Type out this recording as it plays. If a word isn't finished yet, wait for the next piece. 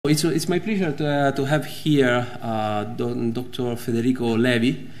It's my pleasure to have here Dr. Federico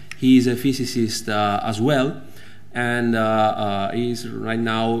Levi. He is a physicist as well, and he is right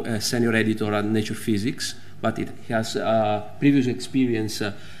now a senior editor at Nature Physics, but he has previous experience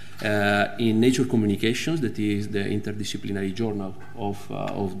in Nature Communications, that is the interdisciplinary journal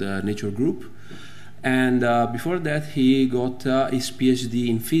of the Nature Group. And before that, he got his PhD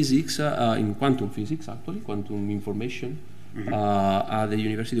in physics, in quantum physics, actually, quantum information, at the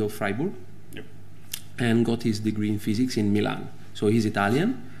University of Freiburg, and got his degree in physics in Milan. So he's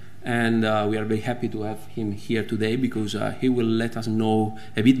Italian, and we are very happy to have him here today because he will let us know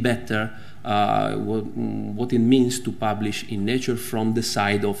a bit better what it means to publish in Nature from the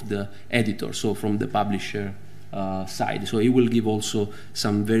side of the editor, so from the publisher side. So he will give also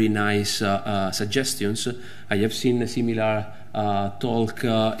some very nice suggestions. I have seen a similar talk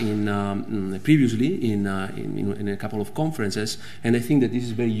previously in a couple of conferences, and I think that this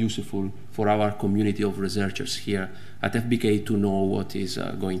is very useful for our community of researchers here at FBK to know what he's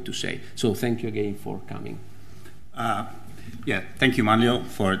going to say. So thank you again for coming. Yeah, thank you, Manlio,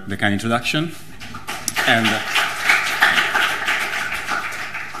 for the kind introduction. And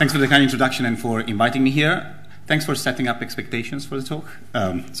thanks for the kind introduction and for inviting me here. Thanks for setting up expectations for the talk.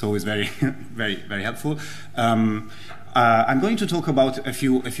 It's always very, very helpful. I'm going to talk about a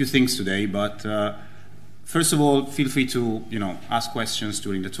few things today, but first of all, feel free to ask questions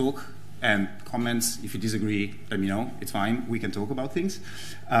during the talk and comments. If you disagree, let me know. It's fine. We can talk about things,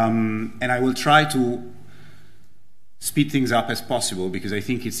 and I will try to speed things up as possible because I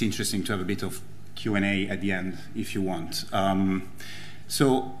think it's interesting to have a bit of Q&A at the end if you want.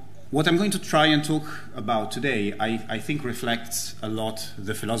 So what I'm going to try and talk about today, I think reflects a lot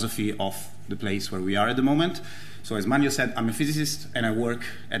the philosophy of the place where we are at the moment. So as Manlio said, I'm a physicist and I work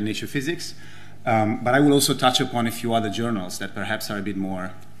at Nature Physics, but I will also touch upon a few other journals that perhaps are a bit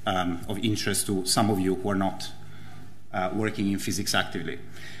more of interest to some of you who are not working in physics actively.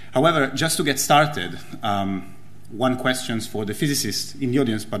 However, just to get started, one question for the physicists in the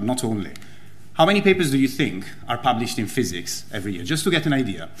audience, but not only. How many papers do you think are published in physics every year? Just to get an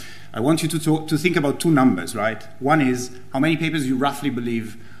idea. I want you to think about two numbers, right? One is how many papers you roughly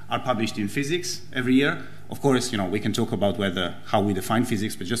believe are published in physics every year. Of course, we can talk about how we define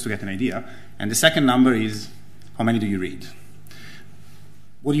physics, but just to get an idea. And the second number is how many do you read?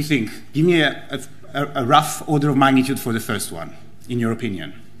 What do you think? Give me a rough order of magnitude for the first one, in your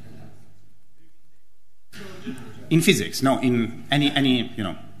opinion. In physics, no, in any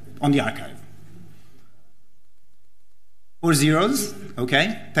on the archive. 4 zeros,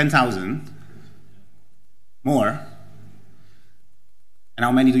 okay, 10,000. More. And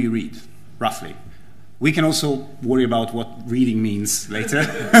how many do you read, roughly? We can also worry about what reading means later,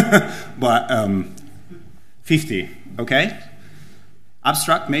 but 50, okay?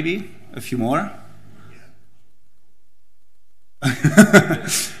 Abstract, maybe, a few more.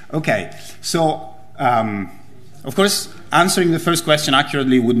 Okay, so of course, answering the first question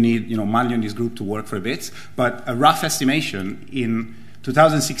accurately would need Manlio and his group to work for a bit, but a rough estimation, in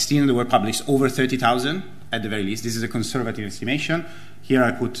 2016 there were published over 30,000 at the very least. This is a conservative estimation. Here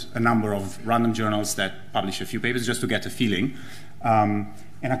I put a number of random journals that publish a few papers just to get a feeling. And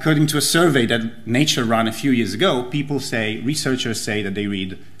according to a survey that Nature ran a few years ago, researchers say that they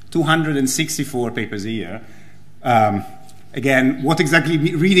read 264 papers a year. Again, what exactly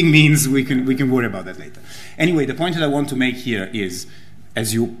reading means, we can worry about that later. Anyway, the point that I want to make here is,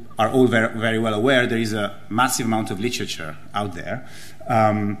 as you are all very well aware, there is a massive amount of literature out there.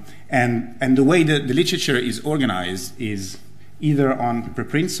 And the way that the literature is organized is either on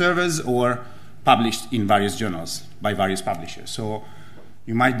preprint servers or published in various journals by various publishers. So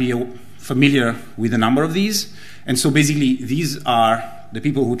you might be familiar with a number of these. And so basically, these are the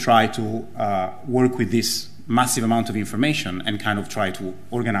people who try to work with this massive amount of information and kind of try to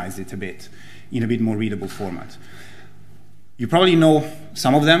organize it a bit in a bit more readable format. You probably know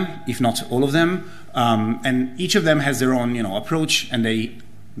some of them, if not all of them, and each of them has their own approach and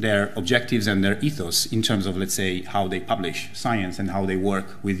their objectives and their ethos in terms of, let's say, how they publish science and how they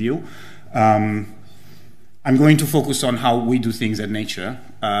work with you. I'm going to focus on how we do things at Nature,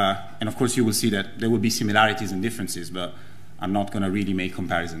 and of course you will see that there will be similarities and differences, but I'm not going to really make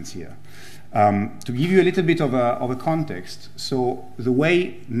comparisons here. To give you a little bit of a context, so the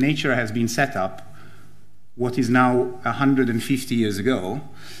way Nature has been set up, what is now 150 years ago,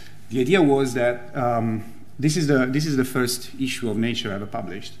 the idea was that this is the first issue of Nature ever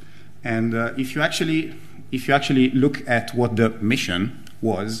published, and if you actually look at what the mission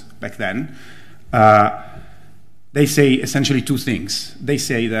was back then, they say essentially two things. They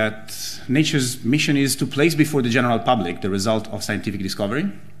say that Nature's mission is to place before the general public the result of scientific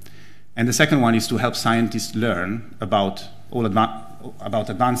discovery, And the second one is to help scientists learn about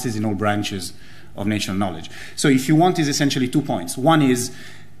advances in all branches of natural knowledge. So if you want, is essentially 2 points. One is,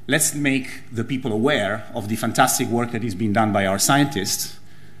 let's make the people aware of the fantastic work that is being done by our scientists,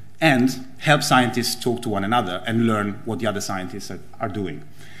 and help scientists talk to one another and learn what the other scientists are doing.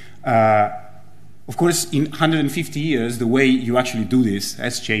 Of course, in 150 years, the way you actually do this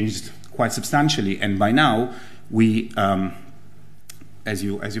has changed quite substantially, and by now, we, as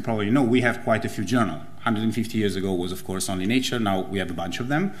you probably know, we have quite a few journals. 150 years ago was, of course, only Nature. Now we have a bunch of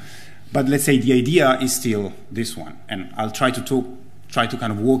them. But let's say the idea is still this one, and I'll try to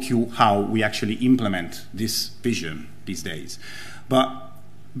kind of walk you how we actually implement this vision these days. But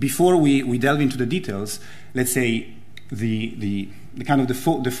before we delve into the details, let's say the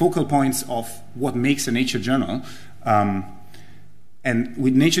focal points of what makes a Nature journal. And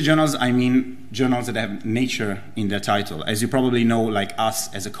with Nature journals, I mean journals that have Nature in their title. As you probably know, like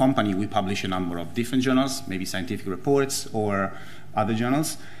us as a company, we publish a number of different journals, maybe scientific reports or other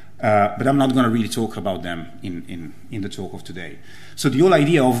journals. But I'm not going to really talk about them in the talk of today. So the whole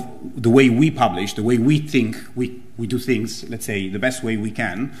idea of the way we publish, the way we think we do things, let's say the best way we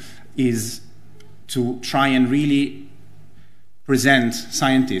can, is to try and really present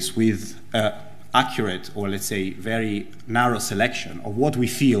scientists with accurate, or let's say very narrow selection of what we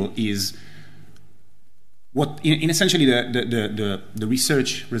feel is what in essentially the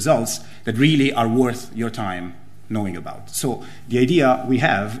research results that really are worth your time knowing about. So the idea we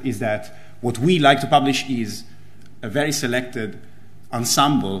have is that what we like to publish is a very selected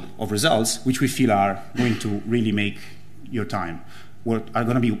ensemble of results which we feel are going to really make your time, are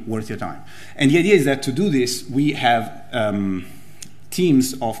going to be worth your time. And the idea is that to do this, we have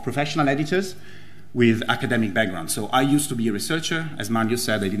teams of professional editors with academic background. So I used to be a researcher. As Manlio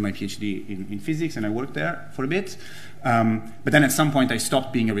said, I did my PhD in physics, and I worked there for a bit. But then at some point, I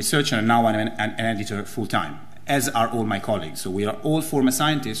stopped being a researcher, and now I'm an editor full-time, as are all my colleagues. So we are all former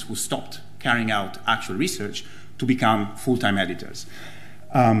scientists who stopped carrying out actual research to become full-time editors.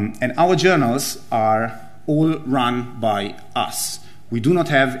 And our journals are all run by us. We do not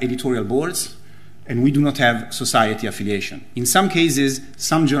have editorial boards, and we do not have society affiliation. In some cases,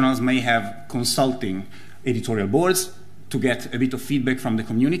 some journals may have consulting editorial boards to get a bit of feedback from the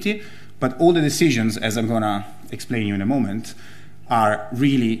community, but all the decisions, as I'm going to explain you in a moment, are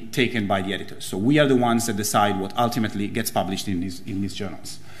really taken by the editors. So we are the ones that decide what ultimately gets published in these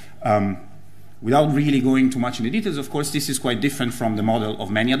journals. Without really going too much in the details, of course, this is quite different from the model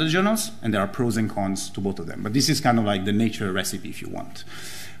of many other journals, and there are pros and cons to both of them. But this is kind of like the Nature recipe, if you want.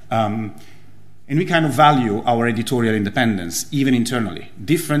 And we kind of value our editorial independence, even internally.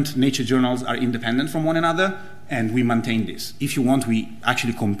 Different Nature journals are independent from one another, and we maintain this. If you want, we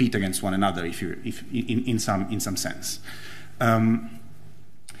actually compete against one another in some sense.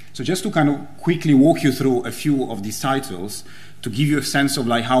 So just to kind of quickly walk you through a few of these titles to give you a sense of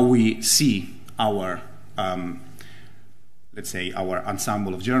like how we see our, let's say, our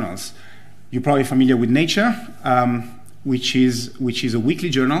ensemble of journals. You're probably familiar with Nature, which is a weekly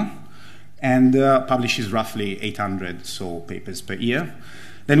journal and publishes roughly 800 so papers per year.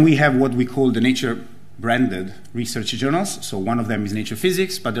 Then we have what we call the Nature branded research journals. So one of them is Nature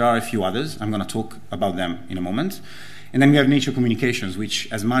Physics, but there are a few others. I'm going to talk about them in a moment. And then we have Nature Communications,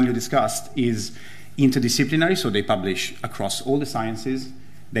 which, as Manlio discussed, is interdisciplinary. So they publish across all the sciences.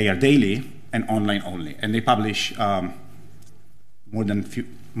 They are daily and online only. And they publish more than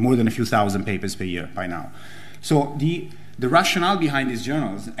a few thousand papers per year by now. So the rationale behind these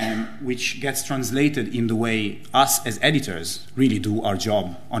journals, and which gets translated in the way us as editors really do our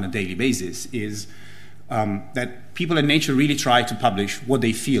job on a daily basis, is that people in Nature really try to publish what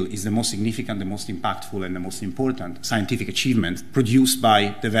they feel is the most significant, the most impactful, and the most important scientific achievement produced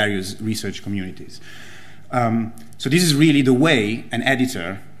by the various research communities. So this is really the way an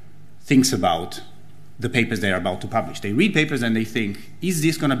editor thinks about the papers they are about to publish. They read papers and they think, is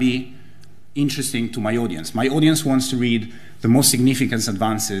this going to be interesting to my audience? My audience wants to read the most significant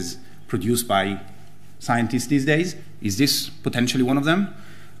advances produced by scientists these days. Is this potentially one of them?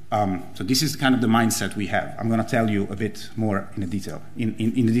 So this is kind of the mindset we have. I'm going to tell you a bit more in the detail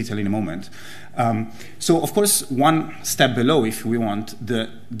in a moment. So of course, one step below, if we want,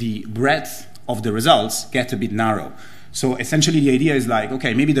 the breadth of the results get a bit narrow. So essentially the idea is like,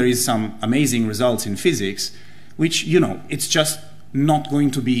 okay, maybe there is some amazing results in physics, which, you know, it's just not going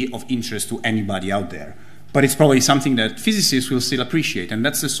to be of interest to anybody out there. But it's probably something that physicists will still appreciate, and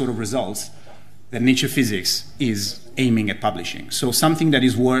that's the sort of results that Nature Physics is aiming at publishing. So something that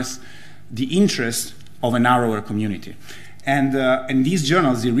is worth the interest of a narrower community. And these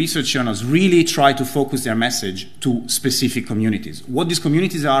journals, the research journals, really try to focus their message to specific communities. What these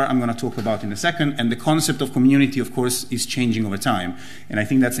communities are, I'm going to talk about in a second, and the concept of community, of course, is changing over time, and I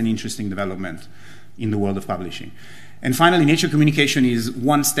think that's an interesting development in the world of publishing. And finally, Nature Communication is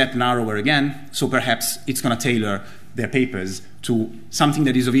one step narrower again, so perhaps it's going to tailor their papers to something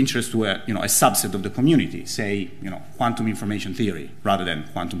that is of interest to a subset of the community, say, quantum information theory, rather than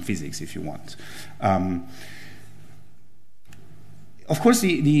quantum physics, if you want. Of course,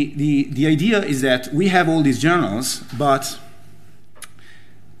 the idea is that we have all these journals, but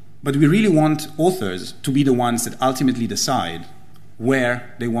we really want authors to be the ones that ultimately decide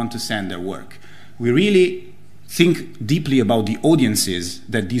where they want to send their work. We really think deeply about the audiences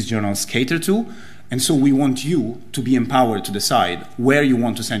that these journals cater to, and so we want you to be empowered to decide where you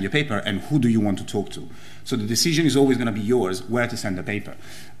want to send your paper and who do you want to talk to. So the decision is always going to be yours, where to send the paper.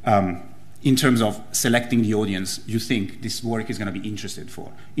 In terms of selecting the audience you think this work is going to be interesting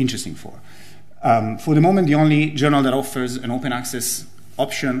for. For the moment, the only journal that offers an open access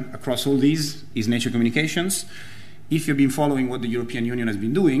option across all these is Nature Communications. If you've been following what the European Union has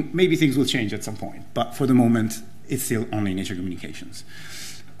been doing, maybe things will change at some point. But for the moment, it's still only Nature Communications.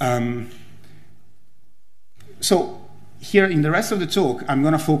 So here in the rest of the talk, I'm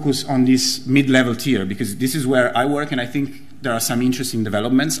going to focus on this mid-level tier, because this is where I work, and I think there are some interesting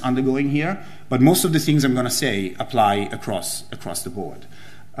developments undergoing here. But most of the things I'm going to say apply across the board.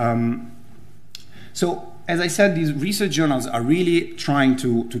 So as I said, these research journals are really trying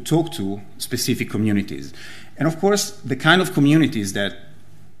to talk to specific communities. And of course, the kind of communities that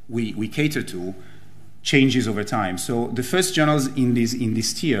we cater to changes over time. So the first journals in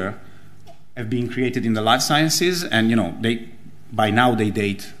this tier have been created in the life sciences, and by now they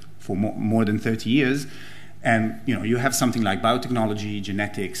date for more than 30 years. And you have something like biotechnology,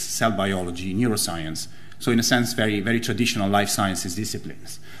 genetics, cell biology, neuroscience. So in a sense, very, very traditional life sciences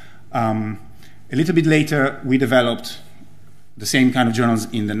disciplines. A little bit later, we developed the same kind of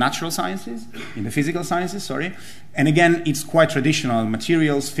journals in the natural sciences, in the physical sciences, sorry. And again, it's quite traditional: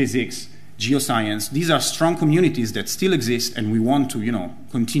 materials, physics, geoscience. These are strong communities that still exist, and we want to,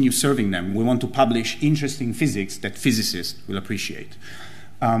 continue serving them. We want to publish interesting physics that physicists will appreciate.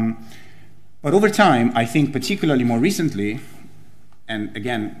 But over time, I think particularly more recently, and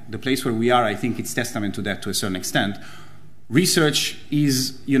again, the place where we are, I think it's testament to that to a certain extent, research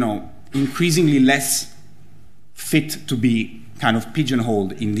is, increasingly less fit to be kind of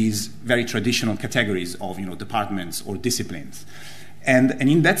pigeonholed in these very traditional categories of, departments or disciplines. And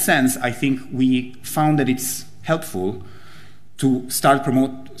in that sense, I think we found that it's helpful to start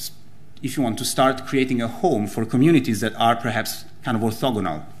creating a home for communities that are perhaps kind of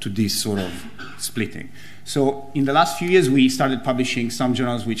orthogonal to this sort of splitting. So in the last few years, we started publishing some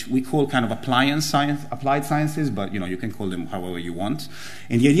journals which we call kind of applied sciences, but you can call them however you want.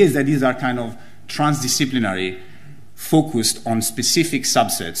 And the idea is that these are kind of transdisciplinary, focused on specific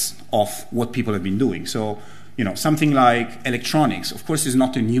subsets of what people have been doing. So something like electronics, of course, is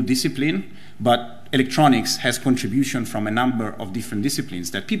not a new discipline, but electronics has contribution from a number of different disciplines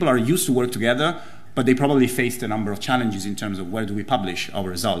that people are used to work together, but they probably faced a number of challenges in terms of where do we publish our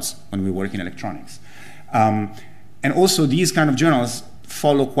results when we work in electronics. And also, these kind of journals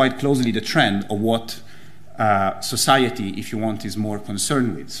follow quite closely the trend of what society, if you want, is more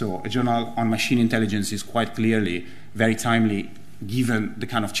concerned with. So a journal on machine intelligence is quite clearly very timely, given the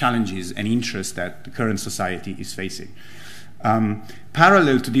kind of challenges and interests that the current society is facing.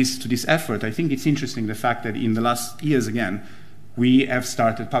 Parallel to this effort, I think it's interesting the fact that in the last years, again, we have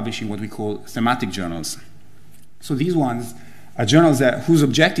started publishing what we call thematic journals. So these ones are journals whose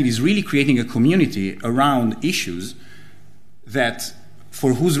objective is really creating a community around issues that,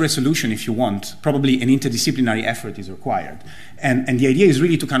 for whose resolution, if you want, probably an interdisciplinary effort is required. And the idea is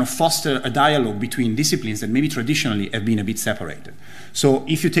really to kind of foster a dialogue between disciplines that maybe traditionally have been a bit separated. So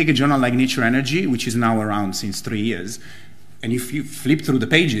if you take a journal like Nature Energy, which is now around since 3 years, and if you flip through the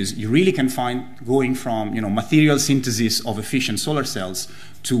pages, you really can find going from material synthesis of efficient solar cells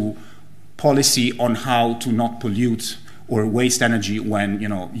to policy on how to not pollute or waste energy when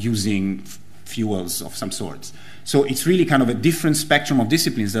using fuels of some sorts. So it's really kind of a different spectrum of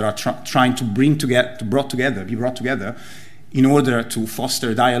disciplines that are trying to be brought together in order to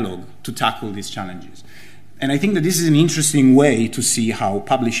foster dialogue to tackle these challenges. And I think that this is an interesting way to see how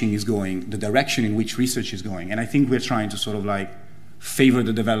publishing is going, the direction in which research is going. And I think we're trying to sort of favor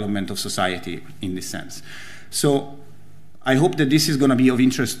the development of society in this sense. So I hope that this is going to be of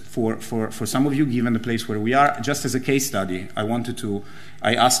interest for some of you, given the place where we are. Just as a case study,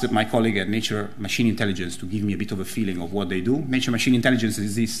 I asked my colleague at Nature Machine Intelligence to give me a bit of a feeling of what they do. Nature Machine Intelligence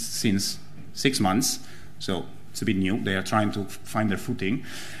exists since 6 months, so it's a bit new. They are trying to find their footing.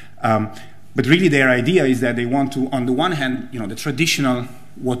 But really their idea is that they want to, on the one hand, the traditional,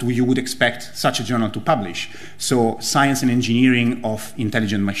 what you would expect such a journal to publish. So science and engineering of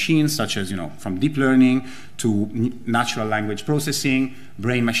intelligent machines, such as, from deep learning to natural language processing,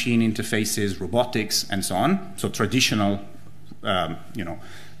 brain-machine interfaces, robotics, and so on. So traditional,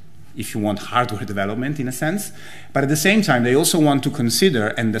 if you want, hardware development in a sense. But at the same time, they also want to consider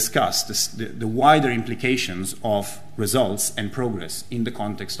and discuss the wider implications of results and progress in the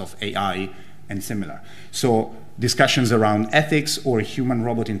context of AI and similar. So discussions around ethics or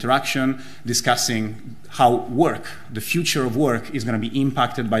human-robot interaction, discussing how work, the future of work, is going to be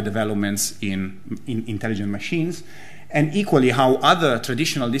impacted by developments in intelligent machines, and equally how other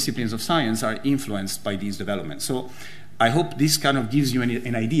traditional disciplines of science are influenced by these developments. So I hope this kind of gives you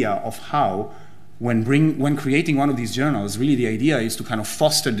an idea of how, when creating one of these journals, really the idea is to kind of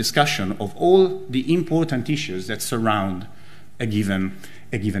foster discussion of all the important issues that surround a given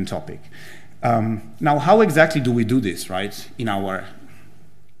topic. Now, how exactly do we do this, right, in our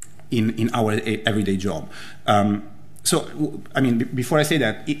everyday job? So, I mean, before I say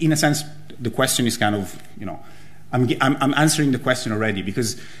that, in a sense, the question is kind of, I'm answering the question already,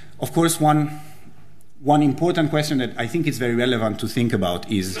 because, of course, one important question that I think is very relevant to think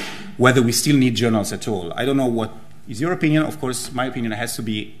about is whether we still need journals at all. I don't know what is your opinion. Of course, my opinion has to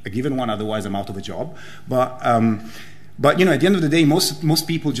be a given one, otherwise I'm out of a job. But at the end of the day, most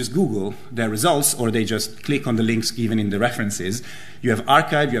people just Google their results, or they just click on the links given in the references. You have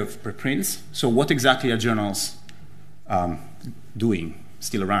archive, you have preprints. So what exactly are journals doing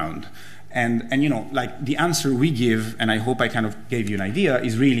still around? And like the answer we give, and I hope I kind of gave you an idea,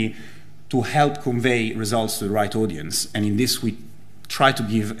 is really to help convey results to the right audience. And in this, we try to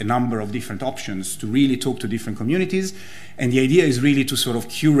give a number of different options to really talk to different communities. And the idea is really to sort of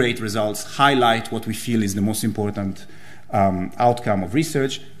curate results, highlight what we feel is the most important outcome of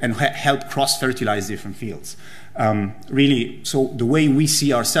research, and help cross-fertilize different fields. Really, so the way we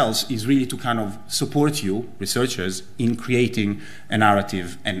see ourselves is really to kind of support you, researchers, in creating a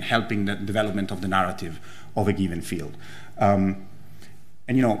narrative and helping the development of the narrative of a given field. And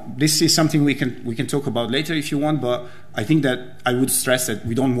this is something we can talk about later if you want, but I think that I would stress that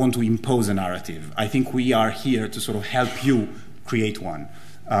we don't want to impose a narrative. I think we are here to sort of help you create one.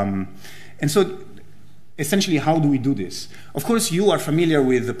 And so essentially, how do we do this? Of course, you are familiar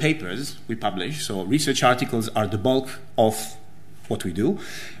with the papers we publish, so research articles are the bulk of what we do,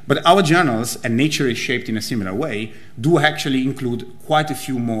 but our journals, and Nature is shaped in a similar way, do actually include quite a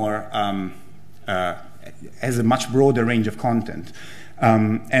few more, has a much broader range of content.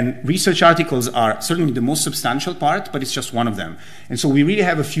 And research articles are certainly the most substantial part, but it's just one of them. And so we really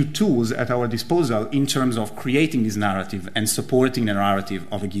have a few tools at our disposal in terms of creating this narrative and supporting the narrative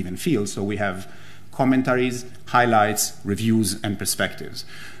of a given field. So we have commentaries, highlights, reviews, and perspectives.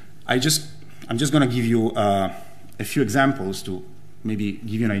 I'm just going to give you a few examples to maybe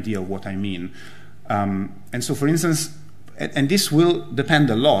give you an idea of what I mean. And so, for instance, and this will depend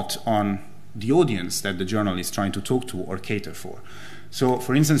a lot on the audience that the journal is trying to talk to or cater for. So,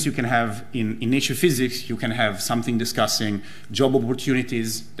 for instance, you can have, in Nature Physics, you can have something discussing job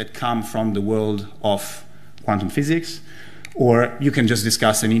opportunities that come from the world of quantum physics, or you can just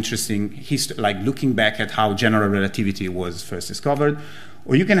discuss an interesting history, like looking back at how general relativity was first discovered,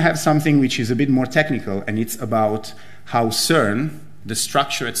 or you can have something which is a bit more technical, and it's about how CERN, the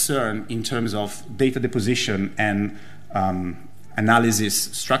structure at CERN in terms of data deposition and analysis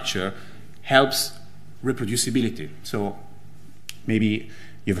structure, helps reproducibility. So maybe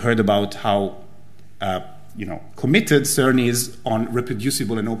you've heard about how committed CERN is on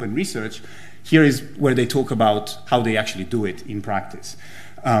reproducible and open research. Here is where they talk about how they actually do it in practice.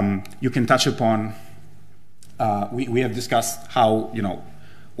 You can touch upon, we have discussed how,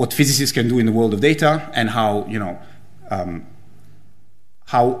 what physicists can do in the world of data, and how,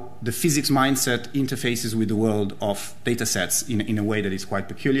 how the physics mindset interfaces with the world of data sets in a way that is quite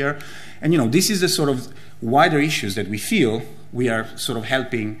peculiar. And this is the sort of wider issues that we feel we are sort of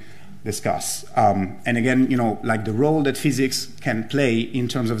helping discuss. And again, like the role that physics can play in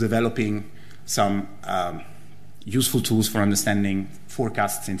terms of developing some useful tools for understanding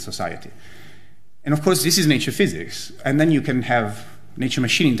forecasts in society. And of course, this is nature physics. And then you can have nature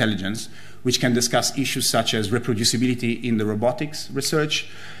machine intelligence, which can discuss issues such as reproducibility in the robotics research.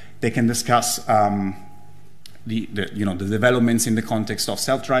 They can discuss the developments in the context of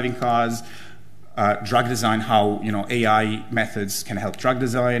self-driving cars, drug design, how AI methods can help drug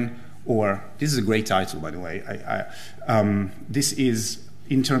design, or this is a great title, by the way. This is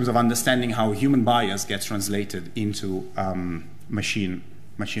in terms of understanding how human bias gets translated into machine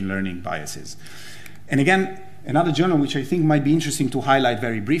learning biases. And again, Another journal which I think might be interesting to highlight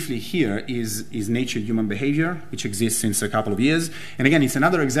very briefly here is Nature Human Behavior, which exists since a couple of years. And again, it's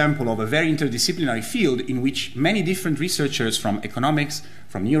another example of a very interdisciplinary field in which many different researchers from economics,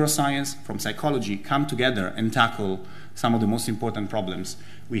 from neuroscience, from psychology come together and tackle some of the most important problems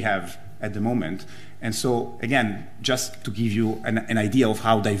we have at the moment. And so, again, just to give you an idea of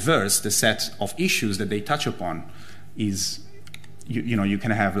how diverse the set of issues that they touch upon is, you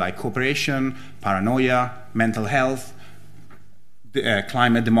can have like cooperation, paranoia, mental health,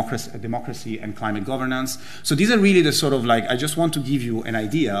 climate democracy and climate governance. So these are really the sort of like, I just want to give you an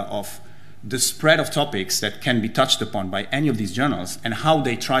idea of the spread of topics that can be touched upon by any of these journals and how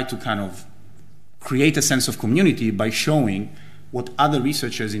they try to kind of create a sense of community by showing what other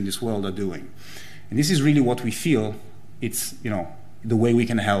researchers in this world are doing. And this is really what we feel it's, the way we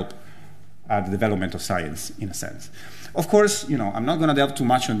can help the development of science, in a sense. Of course, I'm not going to delve too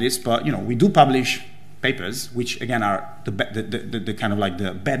much on this, but, we do publish papers, which, again, are the kind of like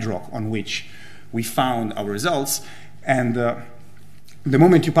the bedrock on which we found our results. And the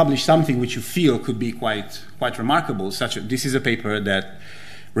moment you publish something which you feel could be quite remarkable, this is a paper that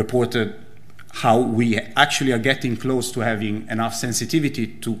reported how we actually are getting close to having enough sensitivity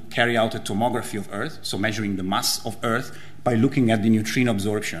to carry out a tomography of Earth, so measuring the mass of Earth by looking at the neutrino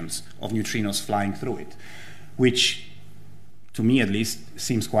absorptions of neutrinos flying through it, which, to me at least,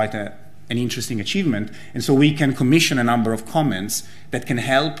 seems quite an interesting achievement. And so we can commission a number of comments that can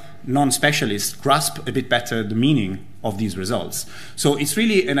help non-specialists grasp a bit better the meaning of these results. So it's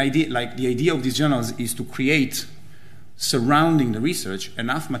really an idea, like the idea of these journals is to create, surrounding the research,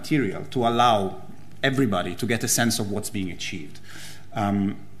 enough material to allow everybody to get a sense of what's being achieved.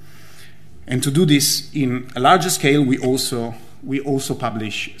 And to do this in a larger scale, we also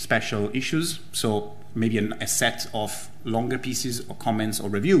publish special issues, so maybe a set of longer pieces or comments or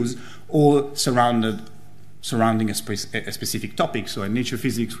reviews, all surrounding a specific topic. So in Nature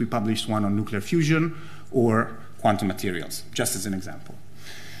Physics, we published one on nuclear fusion or quantum materials, just as an example.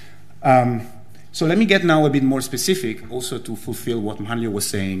 So let me get now a bit more specific, also to fulfill what Manlio was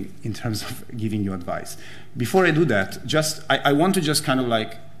saying in terms of giving you advice. Before I do that, I want to just kind of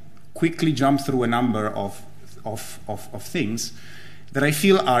like quickly jump through a number of things that I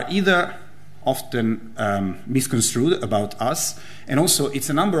feel are either often misconstrued about us, and also it's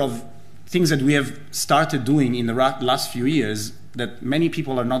a number of things that we have started doing in the last few years that many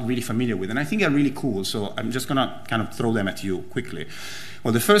people are not really familiar with, and I think are really cool, so I'm just going to kind of throw them at you quickly.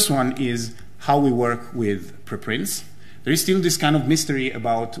 Well, the first one is how we work with preprints. There is still this kind of mystery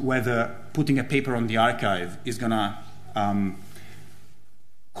about whether putting a paper on the archive is going to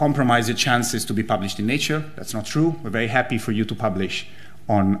compromise the chances to be published in Nature. That's not true. We're very happy for you to publish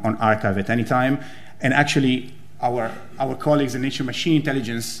on archive at any time. And actually, our colleagues in Nature Machine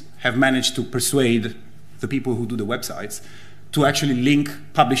Intelligence have managed to persuade the people who do the websites to actually link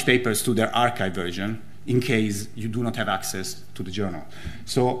published papers to their archive version in case you do not have access to the journal.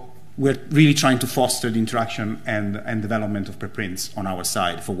 So we're really trying to foster the interaction and development of preprints on our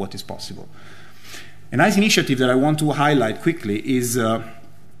side for what is possible. A nice initiative that I want to highlight quickly is the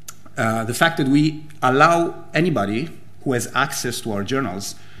fact that we allow anybody who has access to our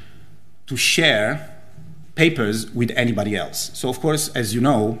journals to share papers with anybody else. So of course, as you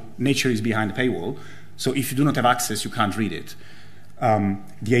know, Nature is behind the paywall, so if you do not have access, you can't read it.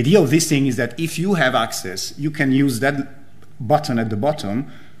 The idea of this thing is that if you have access, you can use that button at the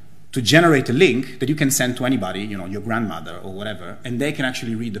bottom to generate a link that you can send to anybody, your grandmother or whatever, and they can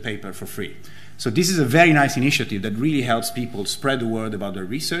actually read the paper for free. So this is a very nice initiative that really helps people spread the word about their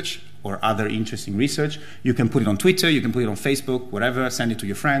research or other interesting research. You can put it on Twitter, you can put it on Facebook, whatever, send it to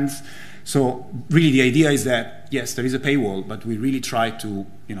your friends. So really the idea is that, yes, there is a paywall, but we really try to,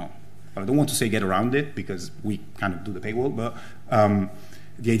 I don't want to say get around it because we kind of do the paywall, but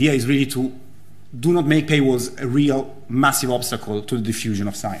the idea is really to do not make paywalls a real massive obstacle to the diffusion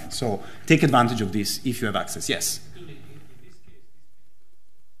of science. So take advantage of this if you have access. Yes?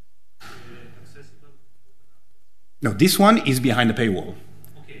 No, this one is behind the paywall.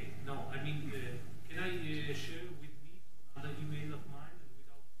 Okay, no, I mean, can I share with me another email of mine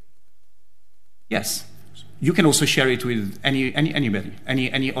without? Yes. You can also share it with anybody,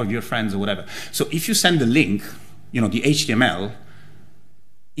 any of your friends or whatever. So if you send the link, the HTML,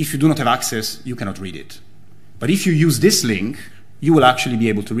 if you do not have access, you cannot read it. But if you use this link, you will actually be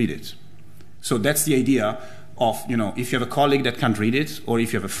able to read it. So that's the idea of, if you have a colleague that can't read it, or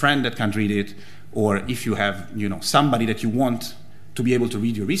if you have a friend that can't read it, or if you have, somebody that you want to be able to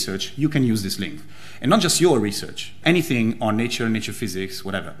read your research, you can use this link. And not just your research, anything on Nature, Nature Physics,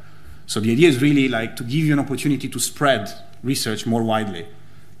 whatever. So the idea is really like to give you an opportunity to spread research more widely.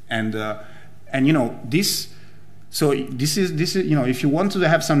 And this So this is, you know, if you want to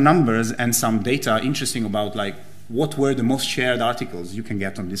have some numbers and some data interesting about like what were the most shared articles, you can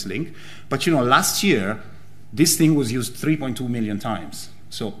get on this link. But you know, last year, this thing was used 3.2 million times.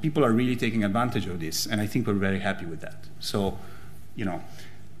 So people are really taking advantage of this, and I think we're very happy with that. So, you know,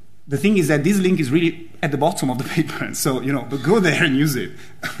 the thing is that this link is really at the bottom of the paper. So, you know, but go there and use it.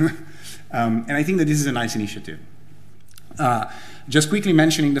 And I think that this is a nice initiative. Just quickly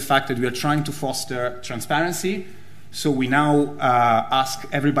mentioning the fact that we are trying to foster transparency. So we now ask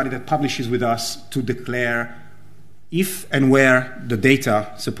everybody that publishes with us to declare if and where the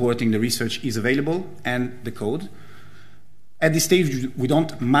data supporting the research is available and the code. At this stage, we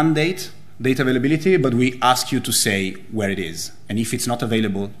don't mandate data availability, but we ask you to say where it is, and if it's not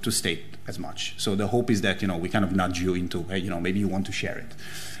available, to state as much. So the hope is that, you know, we kind of nudge you into, hey, you know, maybe you want to share it.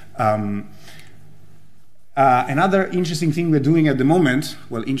 Another interesting thing we're doing at the moment,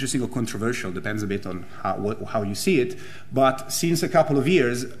 well, interesting or controversial, depends a bit on how you see it, but since a couple of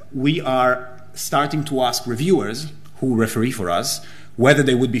years, we are starting to ask reviewers who referee for us whether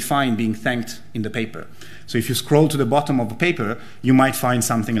they would be fine being thanked in the paper. So if you scroll to the bottom of the paper, you might find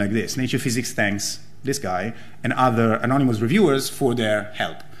something like this: Nature Physics thanks this guy and other anonymous reviewers for their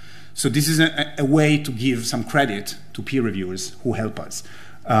help. So this is a way to give some credit to peer reviewers who help us.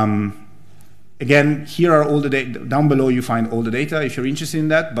 Again, here are all the data. Down below you find all the data if you're interested in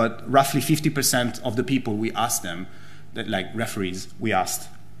that, but roughly 50% of the people we asked them, that, like referees, we asked,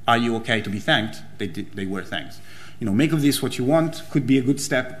 are you okay to be thanked? They were thanked. You know, make of this what you want. Could be a good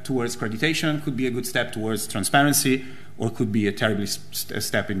step towards accreditation, could be a good step towards transparency, or could be a terribly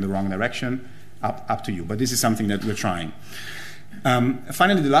step in the wrong direction. Up to you, but this is something that we're trying.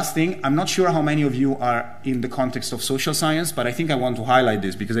 Finally, the last thing, I'm not sure how many of you are in the context of social science, but I think I want to highlight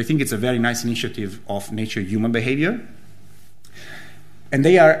this because I think it's a very nice initiative of nature-human behavior. And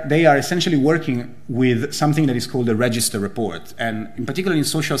they are essentially working with something that is called a register report. And in particular in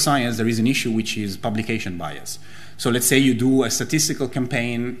social science, there is an issue which is publication bias. So let's say you do a statistical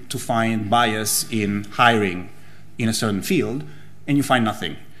campaign to find bias in hiring in a certain field, and you find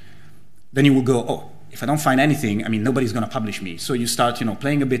nothing. Then you will go, oh, if I don't find anything, I mean, nobody's going to publish me. So you start, you know,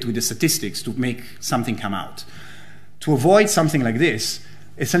 playing a bit with the statistics to make something come out. To avoid something like this,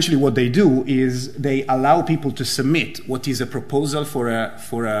 essentially what they do is they allow people to submit what is a proposal for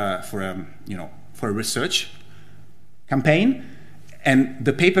a research campaign, and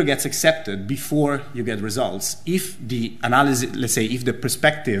the paper gets accepted before you get results if the analysis, let's say, if the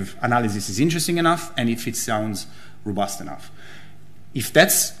prospective analysis is interesting enough and if it sounds robust enough. If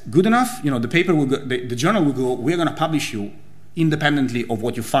that's good enough, you know, the paper will go, the journal will go, we're going to publish you independently of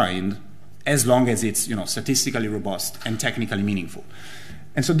what you find, as long as it's, you know, statistically robust and technically meaningful.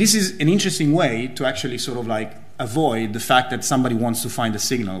 And so this is an interesting way to actually sort of like avoid the fact that somebody wants to find a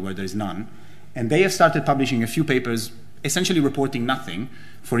signal where there is none. And they have started publishing a few papers essentially reporting nothing.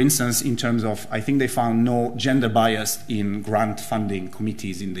 For instance, in terms of, I think they found no gender bias in grant funding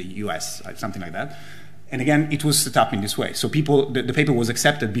committees in the US, something like that. And again, it was set up in this way. So the paper was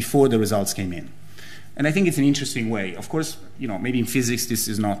accepted before the results came in. And I think it's an interesting way. Of course, you know, maybe in physics this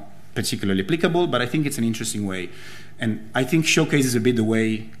is not particularly applicable, but I think it's an interesting way. And I think showcases a bit the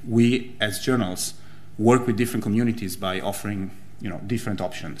way we as journals work with different communities by offering, you know, different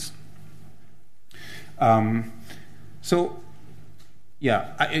options. This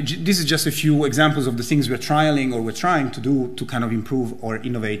is just a few examples of the things we're trialing or we're trying to do to kind of improve or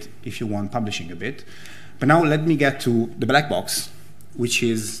innovate, if you want, publishing a bit. But now let me get to the black box, which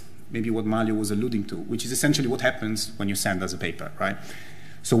is maybe what Manlio was alluding to, which is essentially what happens when you send us a paper, right?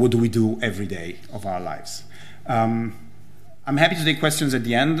 So what do we do every day of our lives? I'm happy to take questions at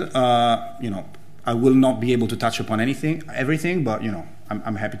the end. You know, I will not be able to touch upon everything, but you know,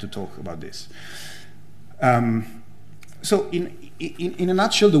 I'm happy to talk about this. So in a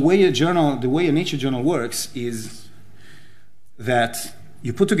nutshell, the way a nature journal works is that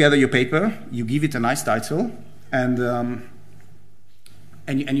you put together your paper, you give it a nice title, and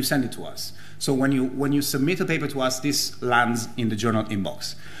you send it to us. So when you submit a paper to us, this lands in the journal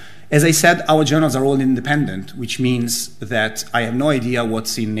inbox. As I said, our journals are all independent, which means that I have no idea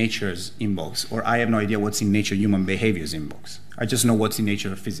what's in Nature's inbox, or I have no idea what's in Nature Human Behavior's inbox. I just know what's in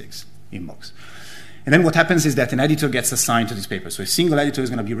Nature Physics inbox. And then what happens is that an editor gets assigned to this paper. So a single editor is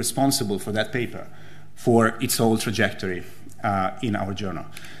going to be responsible for that paper, for its whole trajectory in our journal.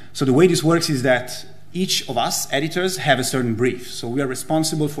 So the way this works is that each of us editors have a certain brief. So we are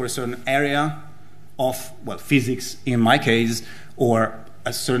responsible for a certain area of, well, physics in my case, or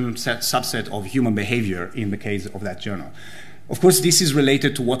a certain subset of human behavior in the case of that journal. Of course, this is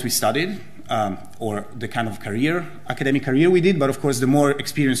related to what we studied. or the kind of academic career we did, but of course the more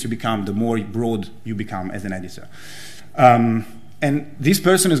experienced you become, the more broad you become as an editor. And this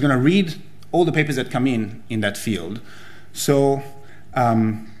person is going to read all the papers that come in that field. So,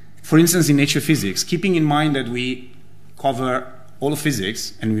 for instance, in Nature Physics, keeping in mind that we cover all of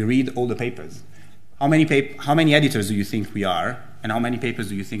physics and we read all the papers, how many editors do you think we are, and how many papers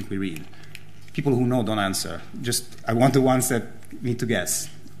do you think we read? People who know don't answer. I want the ones that need to guess.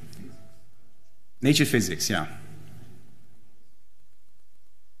 Nature Physics, yeah.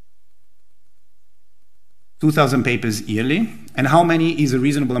 2,000 papers yearly. And how many is a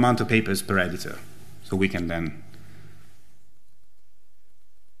reasonable amount of papers per editor? So we can then...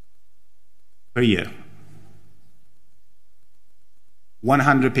 Per year.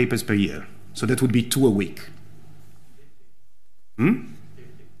 100 papers per year. So that would be 2 a week.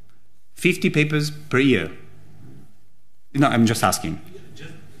 50 papers per year. No, I'm just asking.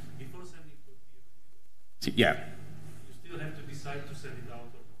 Just before sending to Yeah. you still have to decide to send it out or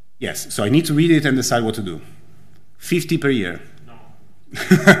not. Yes, so I need to read it and decide what to do. 50 per year. No.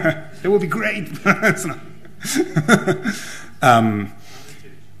 That would be great. It's not.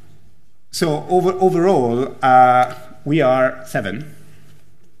 So overall, we are 7.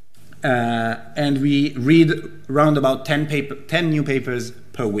 And we read around about 10 new papers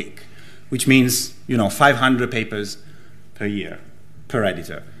per week, which means 500 papers per year, per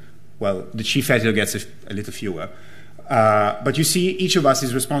editor. Well, the chief editor gets a little fewer. But you see, each of us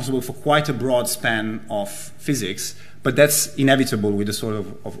is responsible for quite a broad span of physics, but that's inevitable with the sort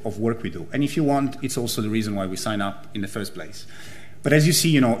of work we do. And if you want, it's also the reason why we sign up in the first place. But as you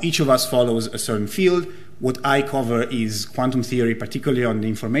see, each of us follows a certain field. What I cover is quantum theory, particularly on the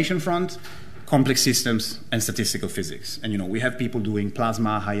information front, complex systems, and statistical physics. And we have people doing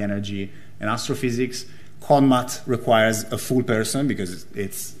plasma, high energy, and astrophysics. Conmat requires a full person because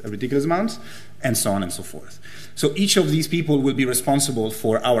it's a ridiculous amount, and so on and so forth. So each of these people will be responsible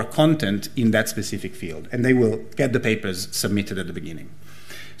for our content in that specific field, and they will get the papers submitted at the beginning.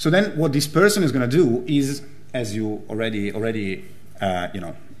 So then what this person is going to do is, as you already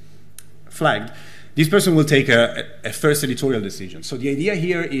flagged, this person will take a first editorial decision. So the idea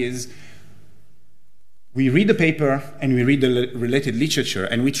here is we read the paper and we read the related literature,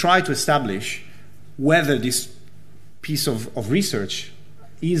 and we try to establish whether this piece of research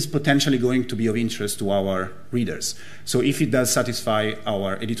is potentially going to be of interest to our readers. So if it does satisfy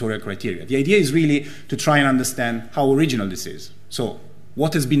our editorial criteria. The idea is really to try and understand how original this is. So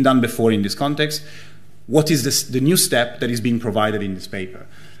what has been done before in this context? What is the new step that is being provided in this paper?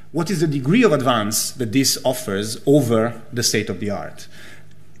 What is the degree of advance that this offers over the state of the art?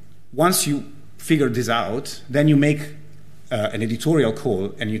 Once you figure this out, then you make an editorial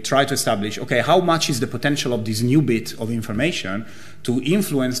call and you try to establish, okay, how much is the potential of this new bit of information to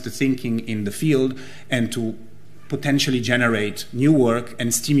influence the thinking in the field and to potentially generate new work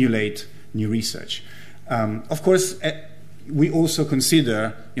and stimulate new research. Of course, we also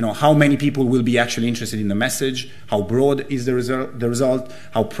consider, how many people will be actually interested in the message, how broad is the result,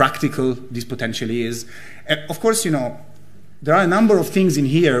 how practical this potentially is. And of course, there are a number of things in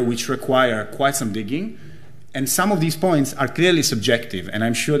here which require quite some digging, and some of these points are clearly subjective. And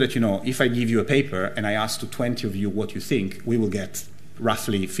I'm sure that, if I give you a paper and I ask to 20 of you what you think, we will get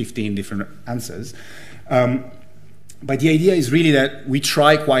roughly 15 different answers. But the idea is really that we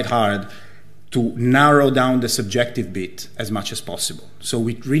try quite hard to narrow down the subjective bit as much as possible. So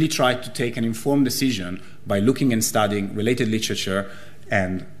we really try to take an informed decision by looking and studying related literature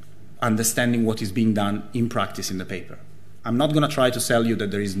and understanding what is being done in practice in the paper. I'm not going to try to tell you that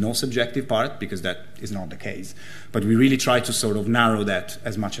there is no subjective part, because that is not the case. But we really try to sort of narrow that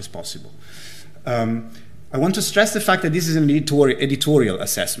as much as possible. I want to stress the fact that this is an editorial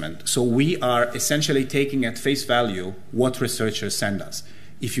assessment. So we are essentially taking at face value what researchers send us.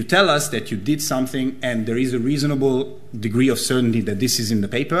 If you tell us that you did something and there is a reasonable degree of certainty that this is in the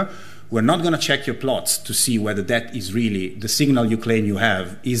paper, we're not going to check your plots to see whether that is really, the signal you claim you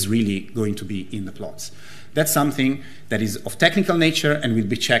have is really going to be in the plots. That's something that is of technical nature and will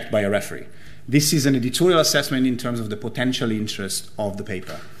be checked by a referee. This is an editorial assessment in terms of the potential interest of the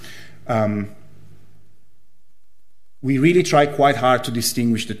paper. We really try quite hard to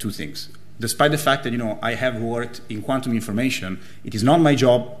distinguish the two things. Despite the fact that, I have worked in quantum information, it is not my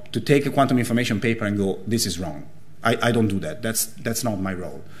job to take a quantum information paper and go, this is wrong. I don't do that. That's not my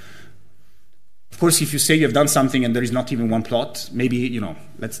role. Of course, if you say you have done something and there is not even one plot, maybe,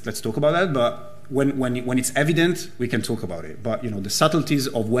 let's talk about that. But when it's evident, we can talk about it. But, the subtleties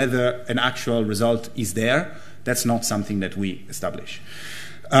of whether an actual result is there, that's not something that we establish.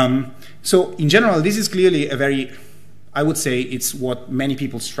 So in general, this is clearly a very I would say it's what many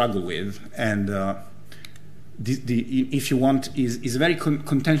people struggle with, and if you want, is a very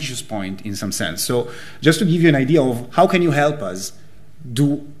contentious point in some sense. So just to give you an idea of how can you help us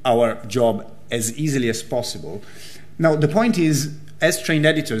do our job as easily as possible. Now, the point is, as trained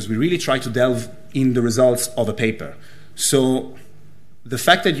editors, we really try to delve in the results of a paper. So the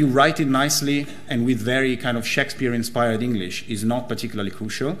fact that you write it nicely and with very kind of Shakespeare-inspired English is not particularly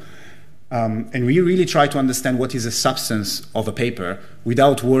crucial. And we really try to understand what is the substance of a paper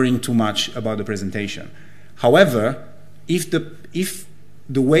without worrying too much about the presentation. However, if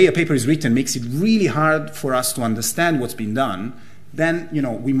the way a paper is written makes it really hard for us to understand what's been done, then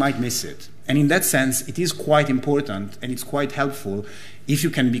we might miss it. And in that sense, it is quite important and it's quite helpful if you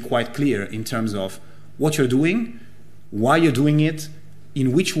can be quite clear in terms of what you're doing, why you're doing it,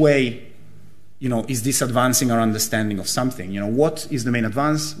 in which way is this advancing our understanding of something? What is the main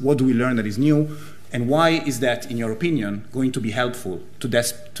advance? What do we learn that is new? And why is that, in your opinion, going to be helpful to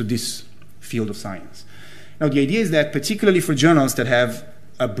this field of science? Now, the idea is that particularly for journals that have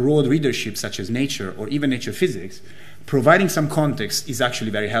a broad readership, such as Nature or even Nature Physics, providing some context is actually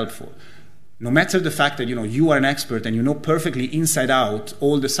very helpful. No matter the fact that you are an expert and you know perfectly inside out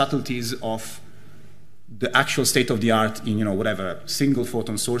all the subtleties of the actual state of the art in whatever single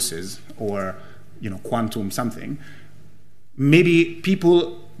photon sources or quantum something, maybe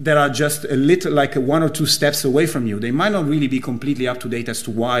people that are just a little like one or two steps away from you, they might not really be completely up to date as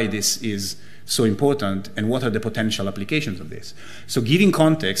to why this is so important and what are the potential applications of this. So giving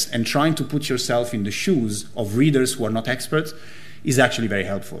context and trying to put yourself in the shoes of readers who are not experts is actually very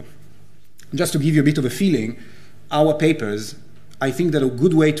helpful. Just to give you a bit of a feeling, our papers, I think that a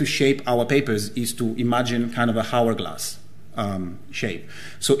good way to shape our papers is to imagine kind of a hourglass shape.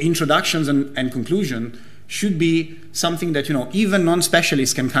 So introductions and conclusion should be something that even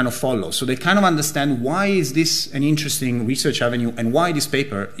non-specialists can kind of follow. So they kind of understand why is this an interesting research avenue and why this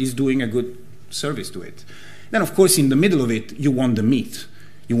paper is doing a good service to it. Then, of course, in the middle of it, you want the meat.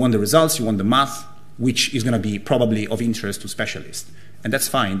 You want the results, you want the math, which is going to be probably of interest to specialists. And that's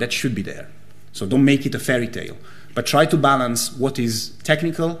fine, that should be there. So don't make it a fairy tale, but try to balance what is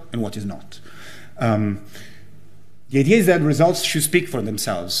technical and what is not. The idea is that results should speak for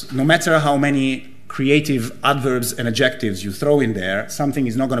themselves. No matter how many creative adverbs and adjectives you throw in there, something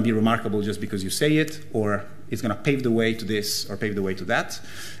is not going to be remarkable just because you say it, or it's going to pave the way to this or pave the way to that.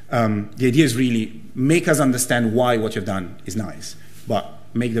 The idea is really make us understand why what you've done is nice, but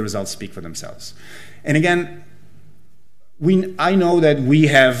make the results speak for themselves. And again, I know that we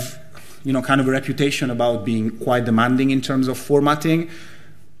have kind of a reputation about being quite demanding in terms of formatting.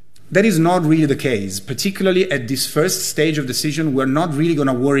 That is not really the case. Particularly at this first stage of decision, we're not really going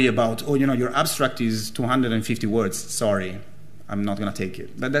to worry about, oh, your abstract is 250 words. Sorry, I'm not going to take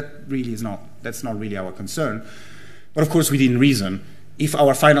it. That really is not, that's not really our concern. But of course, within reason, if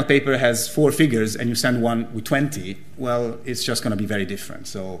our final paper has 4 figures and you send one with 20, well, it's just going to be very different.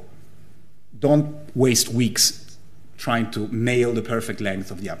 So don't waste weeks trying to nail the perfect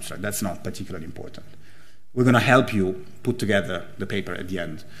length of the abstract. That's not particularly important. We're going to help you put together the paper at the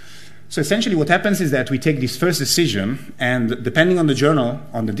end. So essentially what happens is that we take this first decision, and depending on the journal,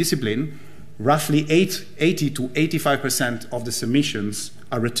 on the discipline, roughly 80 to 85% of the submissions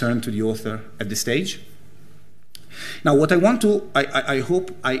are returned to the author at this stage. Now what I want to, I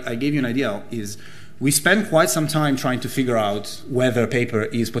hope I gave you an idea, is we spend quite some time trying to figure out whether a paper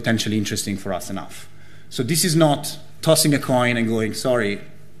is potentially interesting for us enough. So this is not tossing a coin and going, sorry,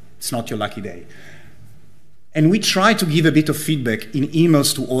 it's not your lucky day. And we try to give a bit of feedback in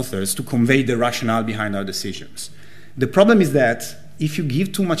emails to authors to convey the rationale behind our decisions. The problem is that if you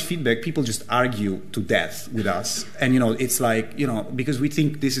give too much feedback, people just argue to death with us. And it's like, because we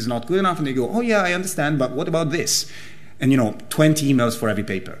think this is not good enough, and they go, oh yeah, I understand, but what about this? And 20 emails for every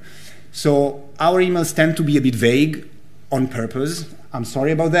paper. So our emails tend to be a bit vague on purpose. I'm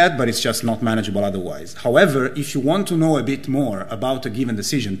sorry about that, but it's just not manageable otherwise. However, if you want to know a bit more about a given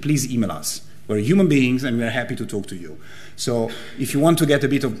decision, please email us. We're human beings and we're happy to talk to you. So if you want to get a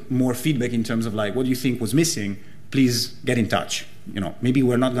bit of more feedback in terms of like, what do you think was missing, please get in touch. Maybe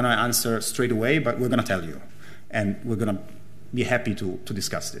we're not going to answer straight away, but we're going to tell you. And we're going to be happy to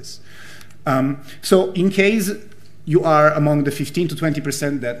discuss this. So in case you are among the 15 to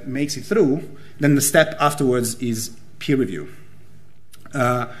 20% that makes it through, then the step afterwards is peer review.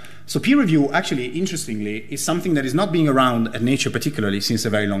 So peer review, actually, interestingly, is something that is not being around at Nature particularly since a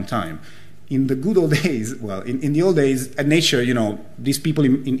very long time. In the good old days, well, in the old days, at Nature, these people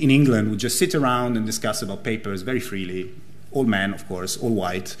in England would just sit around and discuss about papers very freely. All men, of course, all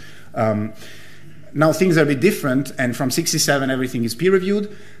white. Now things are a bit different, and from '67, everything is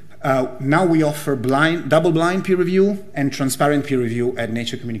peer-reviewed. Now we offer double-blind peer review and transparent peer review at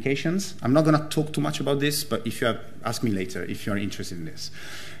Nature Communications. I'm not going to talk too much about this, but if you have, ask me later if you're interested in this.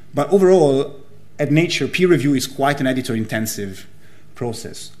 But overall, at Nature, peer review is quite an editor-intensive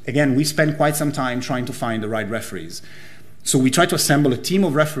process. Again, we spend quite some time trying to find the right referees. So we try to assemble a team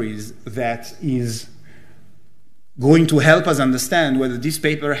of referees that is going to help us understand whether this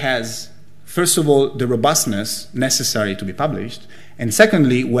paper has, first of all, the robustness necessary to be published, and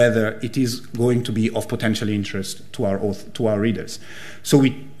secondly, whether it is going to be of potential interest to our readers. So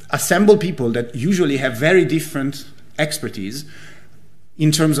we assemble people that usually have very different expertise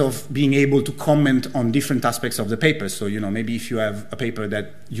in terms of being able to comment on different aspects of the paper. So, maybe if you have a paper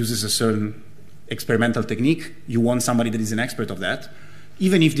that uses a certain experimental technique, you want somebody that is an expert of that.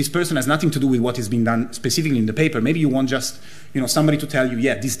 Even if this person has nothing to do with what is being done specifically in the paper, maybe you want just somebody to tell you,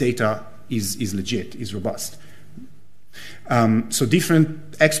 yeah, this data is legit, is robust. So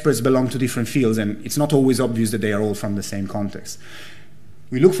different experts belong to different fields, and it's not always obvious that they are all from the same context.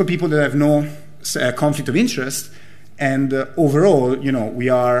 We look for people that have no conflict of interest, and overall, we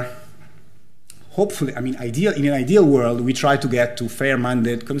are hopefully, in an ideal world, we try to get to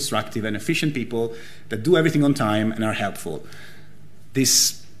fair-minded, constructive, and efficient people that do everything on time and are helpful.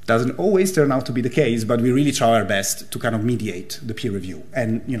 This doesn't always turn out to be the case, but we really try our best to kind of mediate the peer review.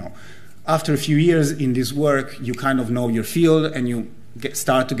 And, after a few years in this work, you kind of know your field, and you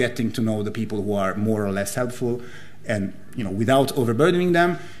start to getting to know the people who are more or less helpful. And, without overburdening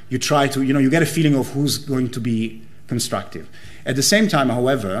them, you try to, you get a feeling of who's going to be constructive. At the same time,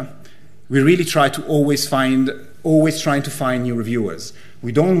 however, we really try to always trying to find new reviewers.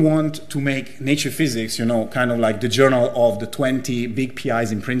 We don't want to make Nature Physics, kind of like the journal of the 20 big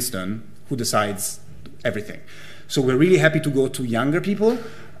PIs in Princeton who decides everything. So we're really happy to go to younger people,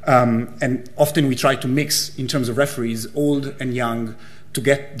 and often we try to mix, in terms of referees, old and young, to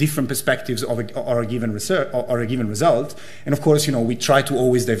get different perspectives of a given research or a given result. And of course, we try to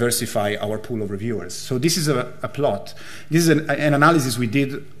always diversify our pool of reviewers. So this is a plot. This is an analysis we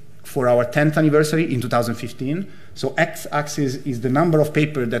did for our 10th anniversary in 2015. So x-axis is the number of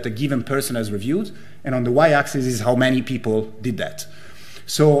papers that a given person has reviewed, and on the y-axis is how many people did that.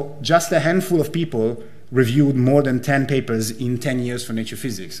 So just a handful of people reviewed more than 10 papers in 10 years for Nature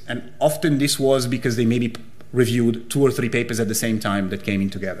Physics. And often this was because they maybe reviewed 2 or 3 papers at the same time that came in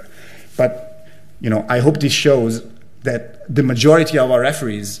together. But I hope this shows that the majority of our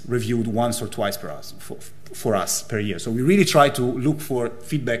referees reviewed once or twice for us per year. So we really try to look for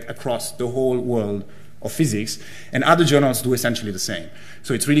feedback across the whole world of physics, and other journals do essentially the same.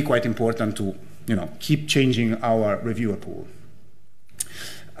 So it's really quite important to keep changing our reviewer pool.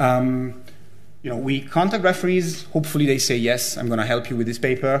 We contact referees. Hopefully they say, yes, I'm going to help you with this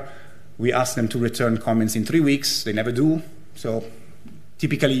paper. We ask them to return comments in 3 weeks. They never do. So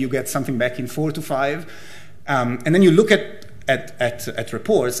typically you get something back in 4 to 5. And then you look at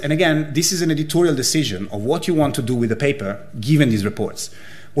reports. And again, this is an editorial decision of what you want to do with the paper given these reports.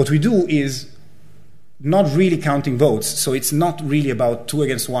 What we do is not really counting votes. So it's not really about 2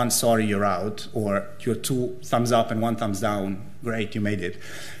 against 1, sorry, you're out, or you're 2 thumbs up and 1 thumbs down, great, you made it.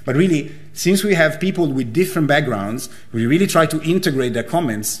 But really, since we have people with different backgrounds, we really try to integrate their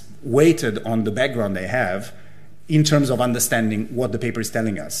comments weighted on the background they have in terms of understanding what the paper is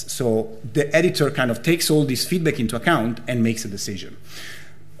telling us. So the editor kind of takes all this feedback into account and makes a decision.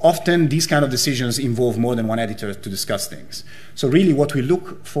 Often these kind of decisions involve more than one editor to discuss things. So really what we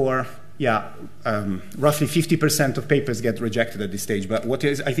look for, roughly 50% of papers get rejected at this stage. But what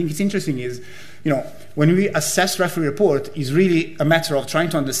I think is interesting is, when we assess referee report, is really a matter of trying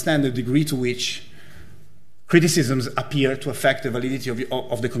to understand the degree to which criticisms appear to affect the validity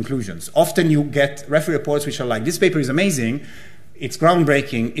of the conclusions. Often you get referee reports which are like, this paper is amazing, it's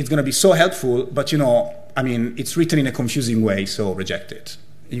groundbreaking, it's going to be so helpful, but it's written in a confusing way, so reject it.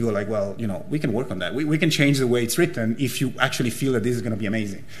 And you go like, well, we can work on that. We can change the way it's written if you actually feel that this is going to be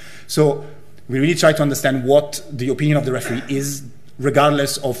amazing. So we really try to understand what the opinion of the referee is,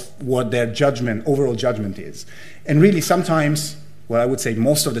 regardless of what their overall judgment is. And really sometimes, well, I would say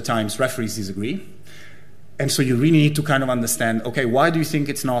most of the times, referees disagree. And so you really need to kind of understand, okay, why do you think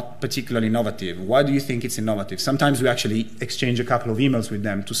it's not particularly innovative? Why do you think it's innovative? Sometimes we actually exchange a couple of emails with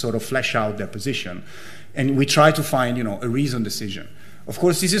them to sort of flesh out their position. And we try to find, a reasoned decision. Of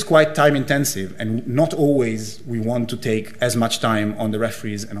course, this is quite time intensive, and not always we want to take as much time on the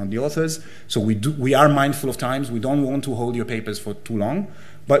referees and on the authors. So we are mindful of times. We don't want to hold your papers for too long,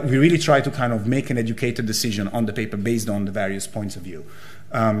 but we really try to kind of make an educated decision on the paper based on the various points of view.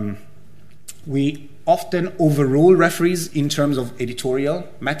 We often overrule referees in terms of editorial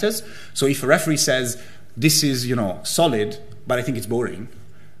matters. So if a referee says, this is, solid, but I think it's boring,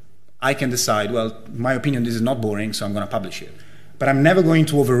 I can decide, well, my opinion, this is not boring, so I'm going to publish it. But I'm never going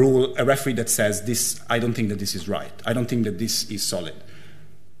to overrule a referee that says, I don't think that this is right. I don't think that this is solid.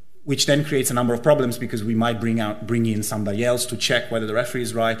 Which then creates a number of problems because we might bring in somebody else to check whether the referee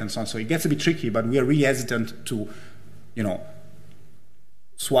is right and so on. So it gets a bit tricky, but we are really hesitant to,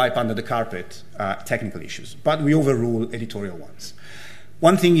 swipe under the carpet technical issues. But we overrule editorial ones.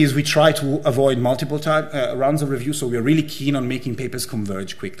 One thing is we try to avoid multiple rounds of review, so we're really keen on making papers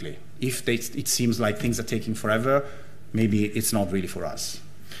converge quickly. If it seems like things are taking forever, maybe it's not really for us.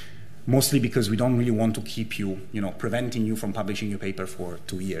 Mostly because we don't really want to keep you, preventing you from publishing your paper for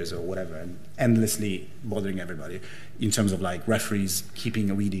 2 years or whatever, and endlessly bothering everybody in terms of like referees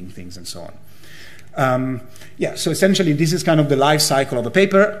keeping reading things and so on. So essentially this is kind of the life cycle of a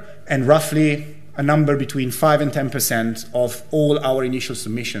paper, and roughly a number between 5 and 10% of all our initial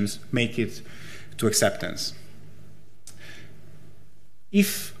submissions make it to acceptance.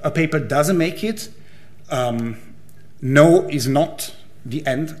 If a paper doesn't make it, no is not the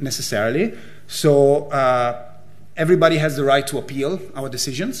end necessarily. So everybody has the right to appeal our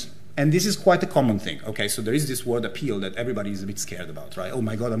decisions. And this is quite a common thing. Okay, so there is this word appeal that everybody is a bit scared about, right? Oh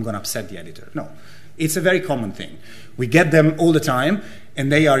my God, I'm going to upset the editor. No, it's a very common thing. We get them all the time,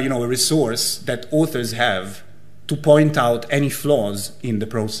 and they are, a resource that authors have to point out any flaws in the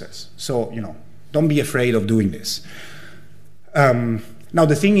process. So, don't be afraid of doing this. Now,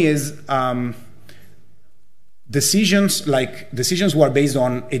 the thing is, decisions who are based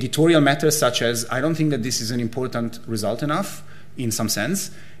on editorial matters, such as, I don't think that this is an important result enough, in some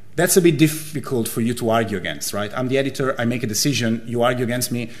sense, that's a bit difficult for you to argue against, right? I'm the editor, I make a decision, you argue against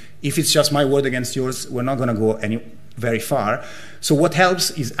me. If it's just my word against yours, we're not going to go very far. So what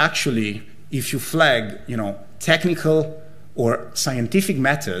helps is actually if you flag, technical or scientific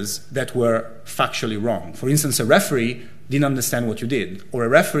matters that were factually wrong. For instance, a referee didn't understand what you did, or a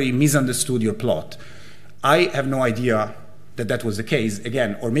referee misunderstood your plot. I have no idea that that was the case,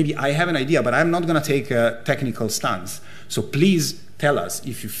 again, or maybe I have an idea, but I'm not going to take a technical stance. So please tell us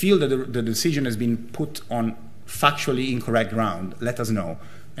if you feel that the decision has been put on factually incorrect ground. Let us know,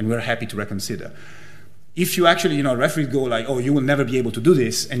 and we're happy to reconsider. If you actually, referees go like, oh, you will never be able to do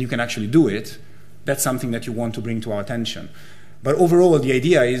this, and you can actually do it, that's something that you want to bring to our attention. But overall, the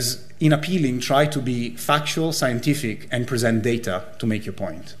idea is, in appealing, try to be factual, scientific, and present data to make your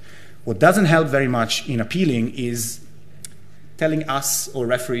point. What doesn't help very much in appealing is telling us or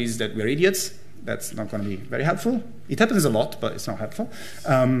referees that we're idiots. That's not going to be very helpful. It happens a lot, but it's not helpful.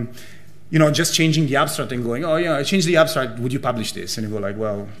 Just changing the abstract and going, oh yeah, I changed the abstract, would you publish this? And you go like,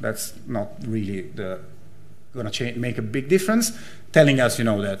 well, that's not really going to make a big difference. Telling us,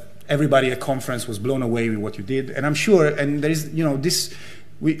 that everybody at conference was blown away with what you did. And I'm sure, and there is,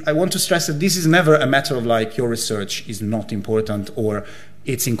 I want to stress that this is never a matter of like your research is not important or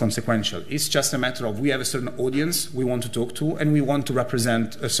it's inconsequential. It's just a matter of we have a certain audience we want to talk to, and we want to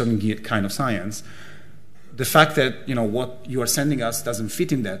represent a certain kind of science. The fact that what you are sending us doesn't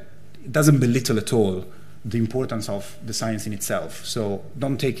fit in that, it doesn't belittle at all the importance of the science in itself. So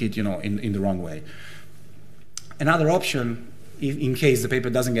don't take it in the wrong way. Another option, in case the paper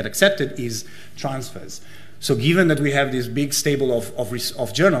doesn't get accepted, is transfers. So given that we have this big stable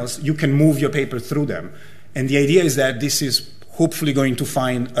of journals, you can move your paper through them. And the idea is that this is hopefully going to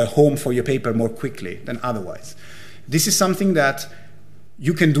find a home for your paper more quickly than otherwise. This is something that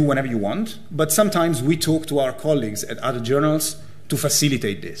you can do whenever you want, but sometimes we talk to our colleagues at other journals to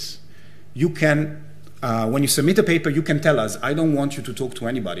facilitate this. You can, when you submit a paper, you can tell us, I don't want you to talk to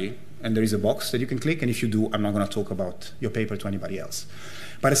anybody, and there is a box that you can click, and if you do, I'm not going to talk about your paper to anybody else.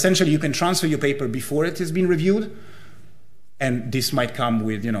 But essentially, you can transfer your paper before it has been reviewed, and this might come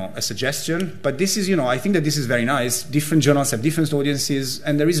with, a suggestion. But this is, I think that this is very nice. Different journals have different audiences,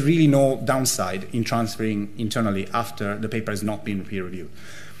 and there is really no downside in transferring internally after the paper has not been peer-reviewed.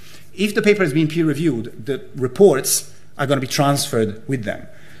 If the paper has been peer-reviewed, the reports are going to be transferred with them.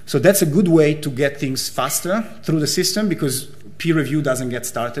 So that's a good way to get things faster through the system, because peer review doesn't get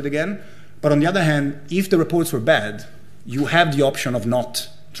started again. But on the other hand, if the reports were bad, you have the option of not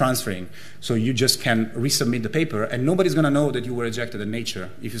transferring. So you just can resubmit the paper, and nobody's going to know that you were rejected in Nature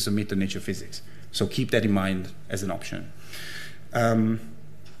if you submit to Nature Physics. So keep that in mind as an option.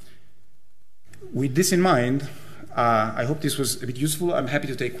 With this in mind, I hope this was a bit useful. I'm happy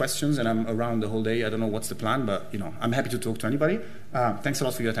to take questions, and I'm around the whole day. I don't know what's the plan, but I'm happy to talk to anybody. Thanks a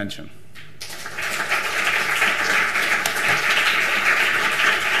lot for your attention.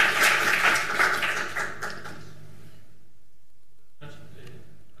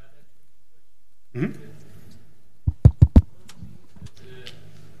 Mm-hmm.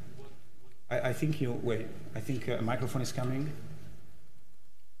 I think a microphone is coming.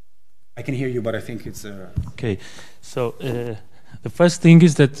 I can hear you, but I think it's... Okay, so the first thing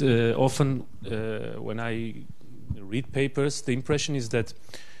is that often when I read papers, the impression is that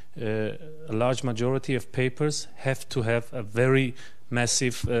a large majority of papers have to have a very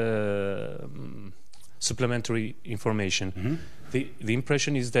massive supplementary information. Mm-hmm. The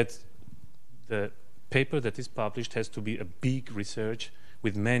impression is that the paper that is published has to be a big research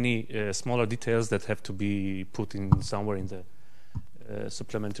with many smaller details that have to be put in somewhere in the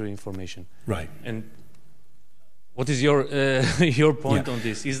supplementary information. Right. And what is your your point on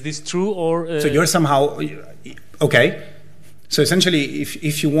this? Is this true, or so you're somehow okay? So essentially,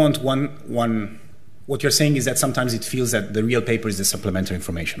 if you want one, what you're saying is that sometimes it feels that the real paper is the supplementary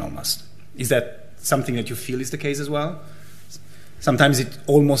information almost. Is that something that you feel is the case as well? Sometimes it's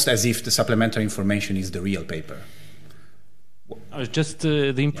almost as if the supplementary information is the real paper. Just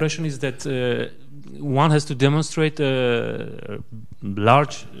the impression is that one has to demonstrate a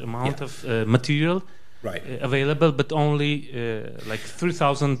large amount of material available, but only like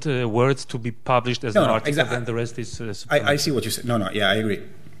 3,000 words to be published as an article, exactly. And the rest is... I see what you said. No, yeah, I agree.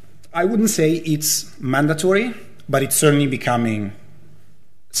 I wouldn't say it's mandatory, but it's certainly becoming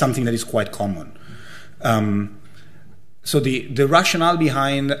something that is quite common. So the rationale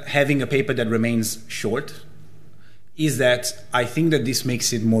behind having a paper that remains short is that I think that this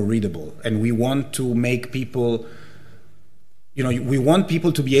makes it more readable, and we want to make people, we want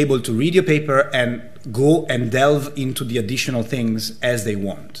people to be able to read your paper and go and delve into the additional things as they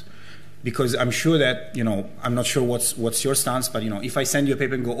want. Because I'm sure that, I'm not sure what's your stance, but, if I send you a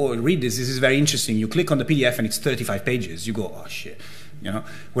paper and go, oh, read this is very interesting. You click on the PDF and it's 35 pages. You go, oh, shit.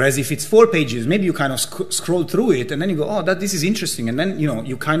 Whereas if it's 4 pages, maybe you kind of scroll through it and then you go, oh, this is interesting. And then,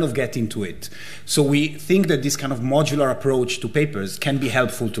 you kind of get into it. So we think that this kind of modular approach to papers can be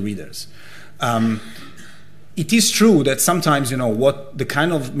helpful to readers. It is true that sometimes, what the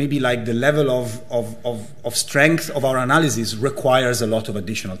kind of maybe like the level of strength of our analysis requires a lot of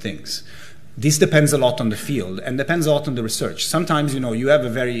additional things. This depends a lot on the field and depends a lot on the research. Sometimes, you have a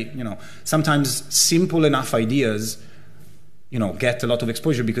very, sometimes simple enough ideas get a lot of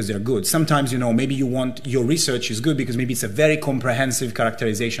exposure because they're good. Sometimes, maybe you want your research is good because maybe it's a very comprehensive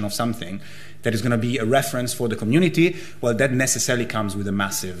characterization of something that is going to be a reference for the community. Well, that necessarily comes with a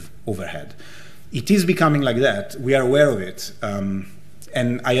massive overhead. It is becoming like that. We are aware of it.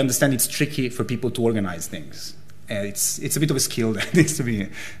 And I understand it's tricky for people to organize things. It's a bit of a skill that needs to be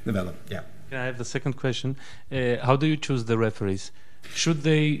developed. Yeah. Can I have the second question? How do you choose the referees? Should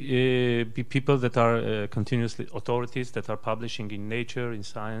they be people that are continuously authorities that are publishing in Nature, in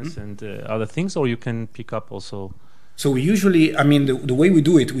Science, and other things, or you can pick up also? So we usually, the way we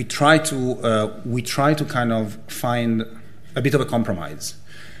do it, we try to kind of find a bit of a compromise.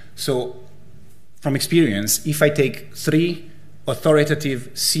 So from experience, if I take 3 authoritative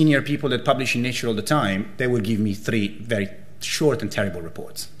senior people that publish in Nature all the time, they will give me 3 very short and terrible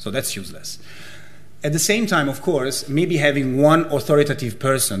reports. So that's useless. At the same time, of course, maybe having one authoritative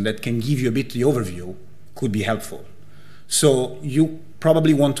person that can give you a bit the overview could be helpful. So you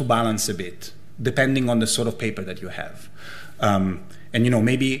probably want to balance a bit, depending on the sort of paper that you have. And,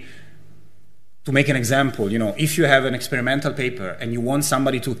 maybe to make an example, if you have an experimental paper and you want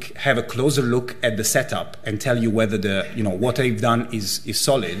somebody to have a closer look at the setup and tell you whether what they've done is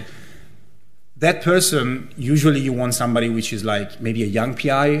solid, that person, usually you want somebody which is like maybe a young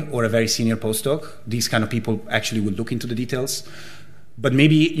PI or a very senior postdoc. These kind of people actually will look into the details. But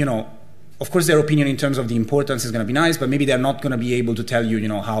maybe, of course their opinion in terms of the importance is going to be nice, but maybe they're not going to be able to tell you,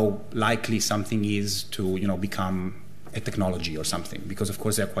 how likely something is to, become a technology or something, because of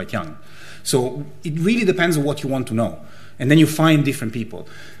course they're quite young. So it really depends on what you want to know. And then you find different people.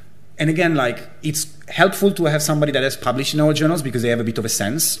 And again, it's helpful to have somebody that has published in our journals because they have a bit of a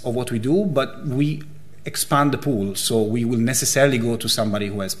sense of what we do, but we expand the pool, so we will necessarily go to somebody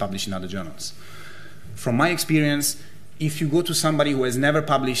who has published in other journals. From my experience, if you go to somebody who has never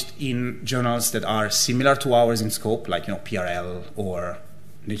published in journals that are similar to ours in scope, like PRL or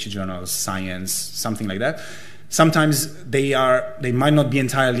Nature Journals, Science, something like that, sometimes they might not be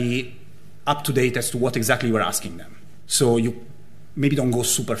entirely up to date as to what exactly we're asking them. So you maybe don't go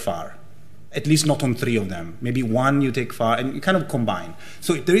super far, at least not on 3 of them. Maybe 1 you take far, and you kind of combine.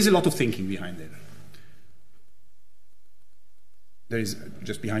 So there is a lot of thinking behind it. There is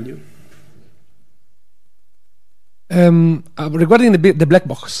just behind you. Regarding the black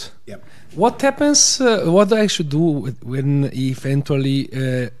box, yeah. What happens, what I should do when eventually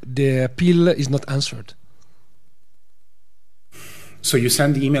the appeal is not answered? So you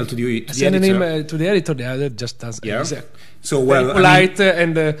send the email to the editor? Send an email to the editor, the other just does. Yeah. Exactly. So, well, polite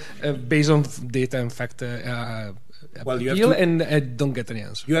and based on data and fact appeal and I don't get any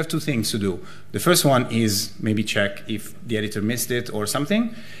answer. You have two things to do. The first one is maybe check if the editor missed it or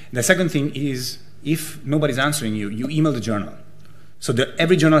something. The second thing is if nobody's answering you, you email the journal. So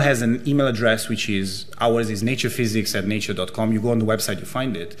every journal has an email address, which is, ours is naturephysics@nature.com. You go on the website, you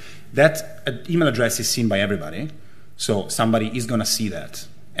find it. That email address is seen by everybody. So somebody is going to see that.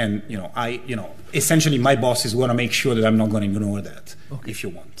 And, essentially my boss is going to make sure that I'm not going to ignore that, if you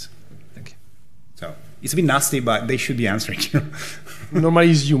want. Thank you. So it's a bit nasty, but they should be answering. Normally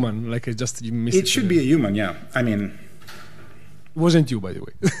it's human, like I just missed it. It should be a human, yeah. I mean... It wasn't you, by the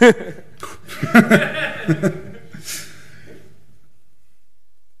way.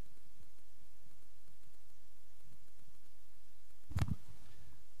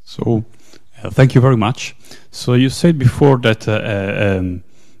 So, thank you very much. So you said before that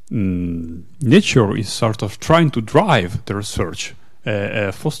nature is sort of trying to drive the research,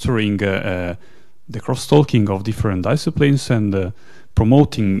 fostering the cross-talking of different disciplines and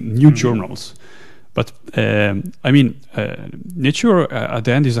promoting new journals. But Nature at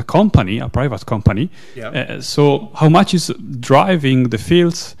the end is a company, a private company. Yeah. So how much is driving the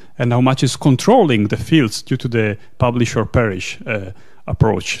fields and how much is controlling the fields due to the publish or perish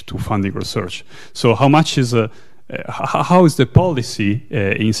approach to funding research? So how much is how is the policy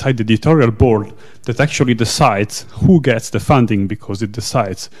inside the editorial board that actually decides who gets the funding because it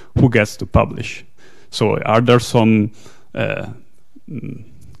decides who gets to publish? So are there some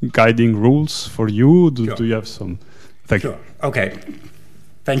guiding rules for you? Do you have some? Thank you. Okay.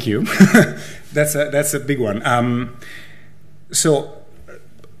 Thank you. That's a big one. So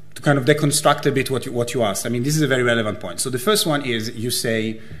to kind of deconstruct a bit what you asked, I mean, this is a very relevant point. So the first one is you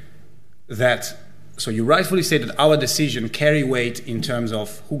say that, so you rightfully say that our decision carry weight in terms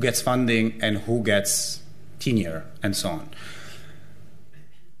of who gets funding and who gets tenure and so on.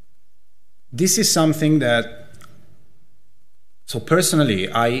 This is something that, so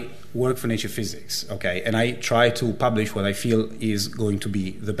personally, I work for Nature Physics, okay, and I try to publish what I feel is going to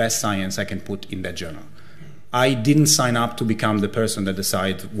be the best science I can put in that journal. I didn't sign up to become the person that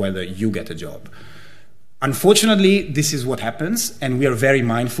decides whether you get a job. Unfortunately, this is what happens, and we are very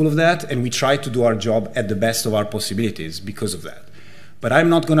mindful of that, and we try to do our job at the best of our possibilities because of that. But I'm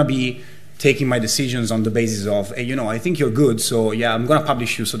not going to be taking my decisions on the basis of, hey, I think you're good, so yeah, I'm going to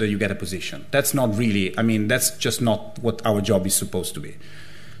publish you so that you get a position. That's not really, I mean, that's just not what our job is supposed to be.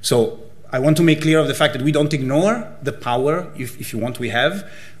 So I want to make clear of the fact that we don't ignore the power, if you want, we have,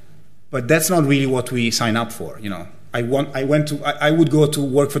 but that's not really what we sign up for. I would go to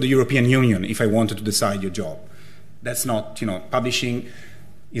work for the European Union if I wanted to decide your job. That's not, publishing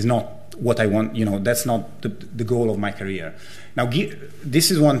is not what I want, that's not the goal of my career. Now, this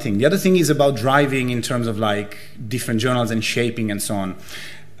is one thing. The other thing is about driving in terms of like different journals and shaping and so on.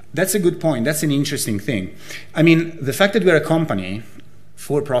 That's a good point. That's an interesting thing. I mean, the fact that we're a company,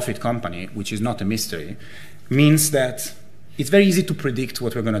 for-profit company, which is not a mystery, means that it's very easy to predict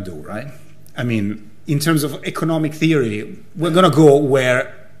what we're going to do, right? I mean, in terms of economic theory, we're going to go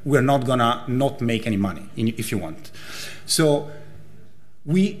where we're not going to not make any money, if you want. So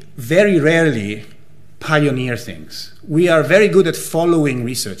we very rarely pioneer things. We are very good at following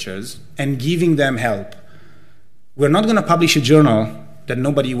researchers and giving them help. We're not going to publish a journal that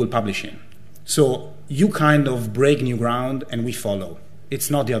nobody will publish in. So you kind of break new ground and we follow. It's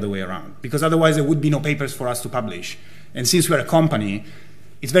not the other way around, because otherwise there would be no papers for us to publish. And since we're a company,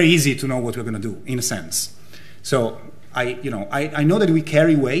 it's very easy to know what we're going to do, in a sense. So I know that we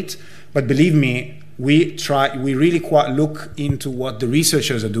carry weight, but believe me, we really look into what the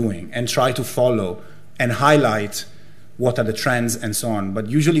researchers are doing and try to follow and highlight what are the trends and so on. But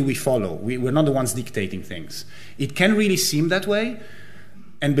usually we follow. We're not the ones dictating things. It can really seem that way.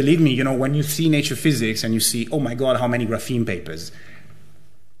 And believe me, when you see Nature Physics and you see, oh my God, how many graphene papers,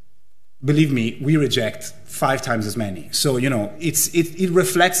 believe me, we reject 5 times as many. So, it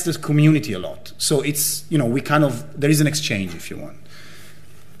reflects the community a lot. So it's, there is an exchange, if you want.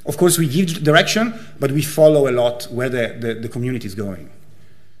 Of course, we give direction, but we follow a lot where the community is going.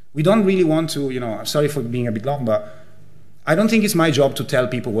 We don't really want to, I'm sorry for being a bit long, but I don't think it's my job to tell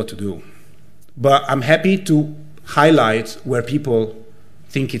people what to do. But I'm happy to highlight where people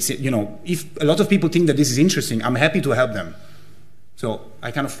think it's, if a lot of people think that this is interesting, I'm happy to help them. So I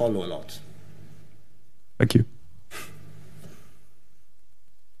kind of follow a lot. Thank you.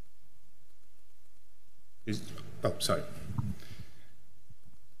 Sorry.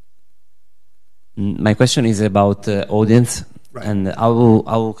 My question is about audience, right. And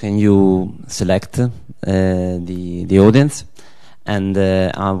how can you select the audience, and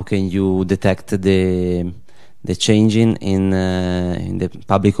how can you detect the changing in the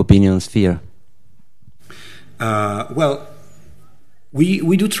public opinion sphere? Well,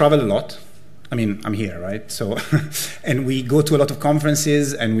 we do travel a lot. I mean, I'm here, right? So, and we go to a lot of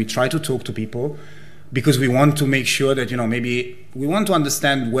conferences and we try to talk to people because we want to make sure that, maybe we want to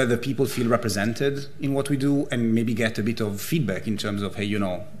understand whether people feel represented in what we do and maybe get a bit of feedback in terms of, hey,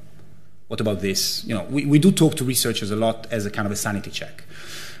 what about this? We do talk to researchers a lot as a kind of a sanity check.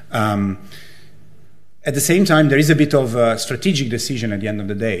 At the same time, there is a bit of a strategic decision at the end of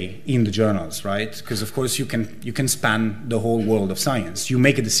the day in the journals, right? Because of course you can span the whole world of science. You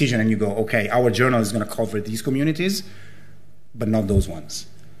make a decision and you go, okay, our journal is going to cover these communities, but not those ones.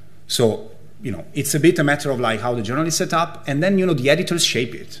 So, it's a bit a matter of like how the journal is set up, and then, the editors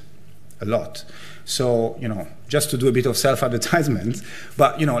shape it a lot. So, just to do a bit of self-advertisement,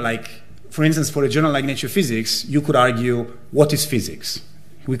 but, like, for instance, for a journal like Nature Physics, you could argue, what is physics?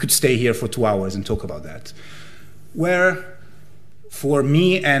 We could stay here for 2 hours and talk about that. Where for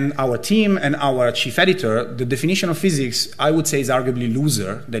me and our team and our chief editor, the definition of physics, I would say, is arguably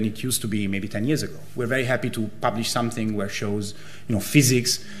looser than it used to be maybe 10 years ago. We're very happy to publish something where it shows,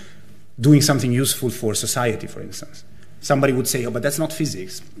 physics doing something useful for society, for instance. Somebody would say, oh, but that's not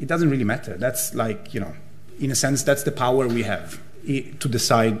physics. It doesn't really matter. That's like, in a sense, that's the power we have to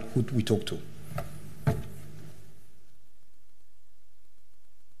decide who we talk to.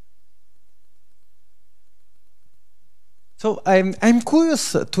 So I'm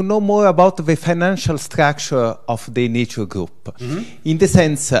curious to know more about the financial structure of the Nature group. Mm-hmm. In the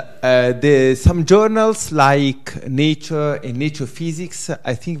sense, some journals like Nature and Nature Physics,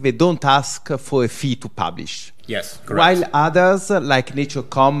 I think they don't ask for a fee to publish. Yes, correct. While others, like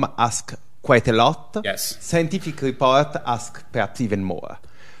Nature.com, ask quite a lot. Yes. Scientific Report ask perhaps even more.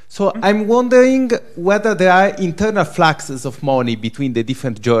 So I'm wondering whether there are internal fluxes of money between the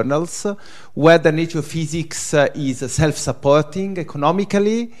different journals, whether Nature Physics is self-supporting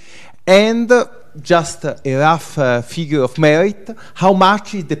economically, and just a rough figure of merit, how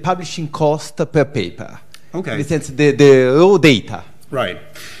much is the publishing cost per paper? Okay. In the sense, the raw data. Right.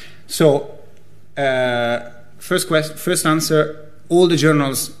 So, first answer, all the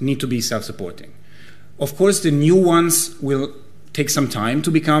journals need to be self-supporting. Of course, the new ones will take some time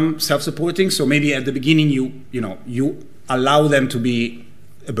to become self-supporting. So maybe at the beginning you allow them to be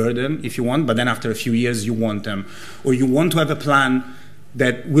a burden if you want, but then after a few years you want them, or you want to have a plan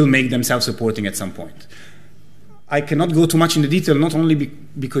that will make them self-supporting at some point. I cannot go too much into detail, not only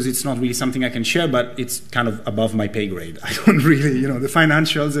because it's not really something I can share, but it's kind of above my pay grade. I don't really, the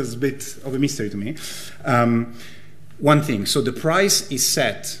financials is a bit of a mystery to me. One thing, so the price is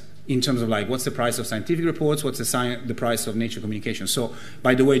set in terms of like what's the price of scientific reports, what's the price of Nature communication. So,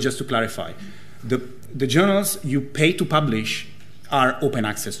 by the way, just to clarify, the journals you pay to publish are open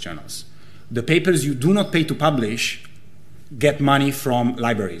access journals. The papers you do not pay to publish get money from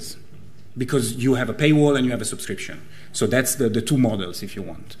libraries because you have a paywall and you have a subscription. So that's the two models, if you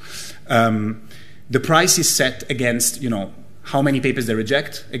want. The price is set against, how many papers they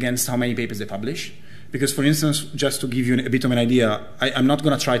reject, against how many papers they publish. Because, for instance, just to give you a bit of an idea, I'm not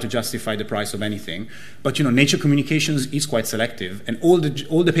going to try to justify the price of anything, but Nature Communications is quite selective, and all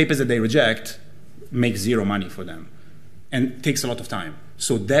the papers that they reject make zero money for them, and takes a lot of time.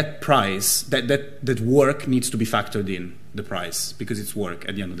 So that price, that work needs to be factored in the price because it's work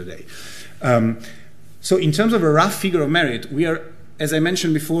at the end of the day. So in terms of a rough figure of merit, we are, as I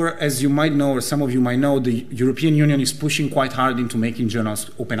mentioned before, as you might know, or some of you might know, the European Union is pushing quite hard into making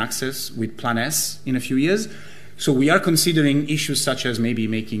journals open access with Plan S in a few years. So we are considering issues such as maybe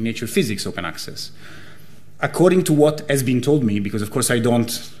making Nature Physics open access. According to what has been told me, because of course I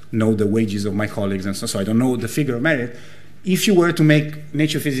don't know the wages of my colleagues and so I don't know the figure of merit, if you were to make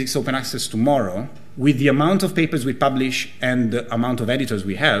Nature Physics open access tomorrow, with the amount of papers we publish and the amount of editors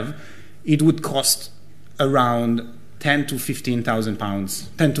we have, it would cost around $10,000 to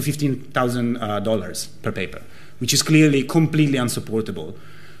 $15,000 per paper, which is clearly completely unsupportable.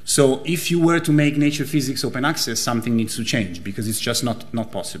 So if you were to make Nature Physics open access, something needs to change because it's just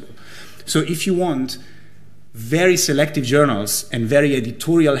not possible. So if you want, very selective journals and very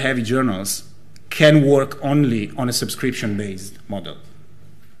editorial heavy journals can work only on a subscription-based model.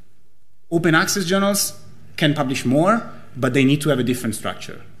 Open access journals can publish more, but they need to have a different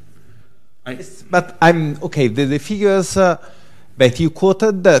structure. Yes, but okay. The figures that you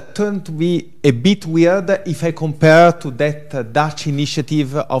quoted turn to be a bit weird if I compare to that Dutch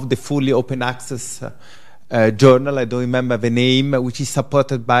initiative of the fully open access journal. I don't remember the name, which is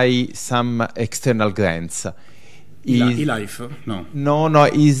supported by some external grants. eLife? No. No.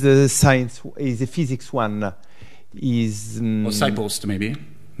 Is the science? Is the physics one? Is or SciPost maybe?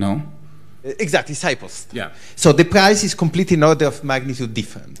 No. Exactly, SciPost. Yeah. So the price is completely in order of magnitude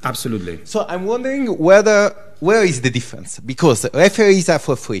different. Absolutely. So I'm wondering where is the difference? Because referees are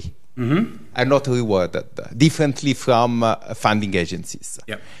for free, are not rewarded, differently from funding agencies.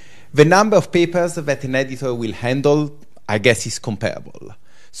 Yeah. The number of papers that an editor will handle, I guess, is comparable.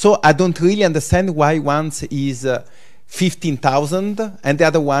 So I don't really understand why one is 15,000 and the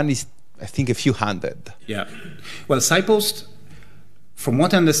other one is, I think, a few hundred. Yeah. Well, SciPost, from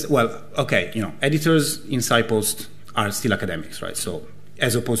what I understand, well, okay, editors in SciPost are still academics, right? So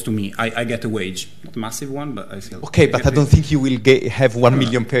as opposed to me, I get a wage, not a massive one, but I still. Okay, but I don't think you will have 1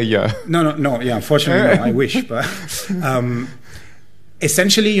 million per year. No, yeah, unfortunately, no, I wish, but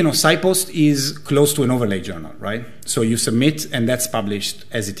essentially, SciPost is close to an overlay journal, right? So you submit and that's published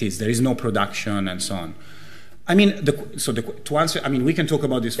as it is. There is no production and so on. I mean, to answer, I mean, we can talk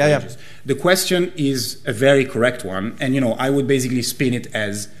about this for ages. The question is a very correct one, and I would basically spin it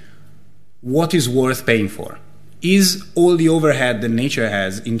as what is worth paying for? Is all the overhead that nature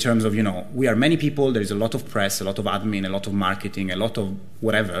has in terms of, we are many people, there is a lot of press, a lot of admin, a lot of marketing, a lot of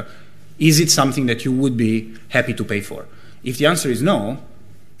whatever. Is it something that you would be happy to pay for? If the answer is no,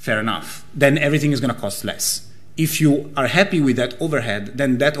 fair enough. Then everything is going to cost less. If you are happy with that overhead,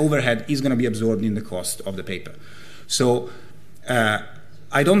 then that overhead is going to be absorbed in the cost of the paper. So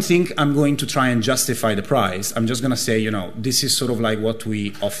I don't think I'm going to try and justify the price. I'm just going to say, this is sort of like what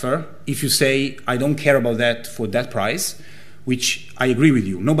we offer. If you say, I don't care about that for that price, which I agree with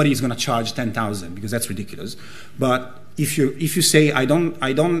you, nobody is going to charge 10,000 because that's ridiculous. But if you say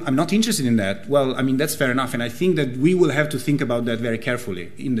I'm not interested in that, well, I mean, that's fair enough, and I think that we will have to think about that very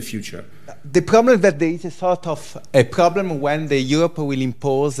carefully in the future. The problem is that there is a sort of a problem when Europe will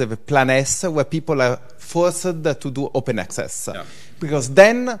impose a Plan S where people are forced to do open access. Yeah. Because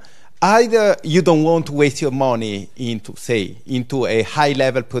then either you don't want to waste your money into a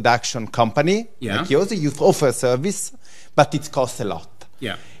high-level production company like yours, you offer a service, but it costs a lot.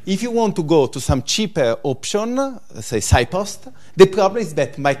 Yeah. If you want to go to some cheaper option, say SciPost, the problem is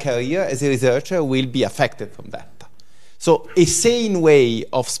that my career as a researcher will be affected from that. So a sane way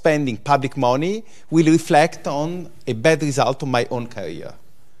of spending public money will reflect on a bad result of my own career.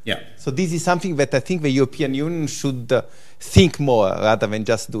 Yeah. So this is something that I think the European Union should think more rather than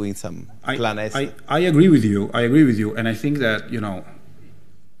just doing some Plan S. I agree with you. And I think that,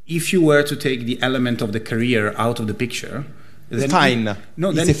 if you were to take the element of the career out of the picture, then fine.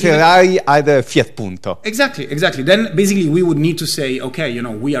 It's a Ferrari, either a Fiat Punto. Exactly. Then basically we would need to say, okay,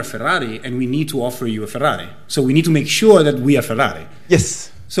 we are Ferrari and we need to offer you a Ferrari. So we need to make sure that we are Ferrari.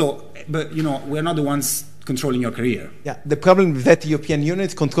 Yes. So, but we're not the ones controlling your career. Yeah. The problem is that the European Union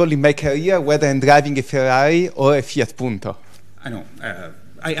is controlling my career, whether I'm driving a Ferrari or a Fiat Punto. I know.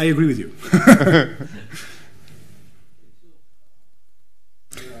 I agree with you.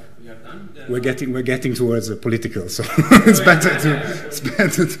 We're getting towards a political, so it's better to.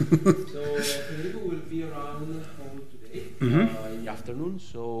 So Federico will be around today in the afternoon.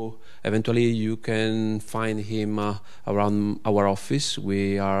 So eventually you can find him around our office.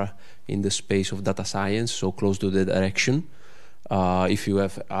 We are in the space of data science, so close to the direction. If you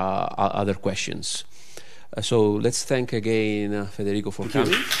have other questions, so let's thank again Federico for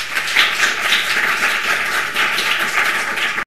coming.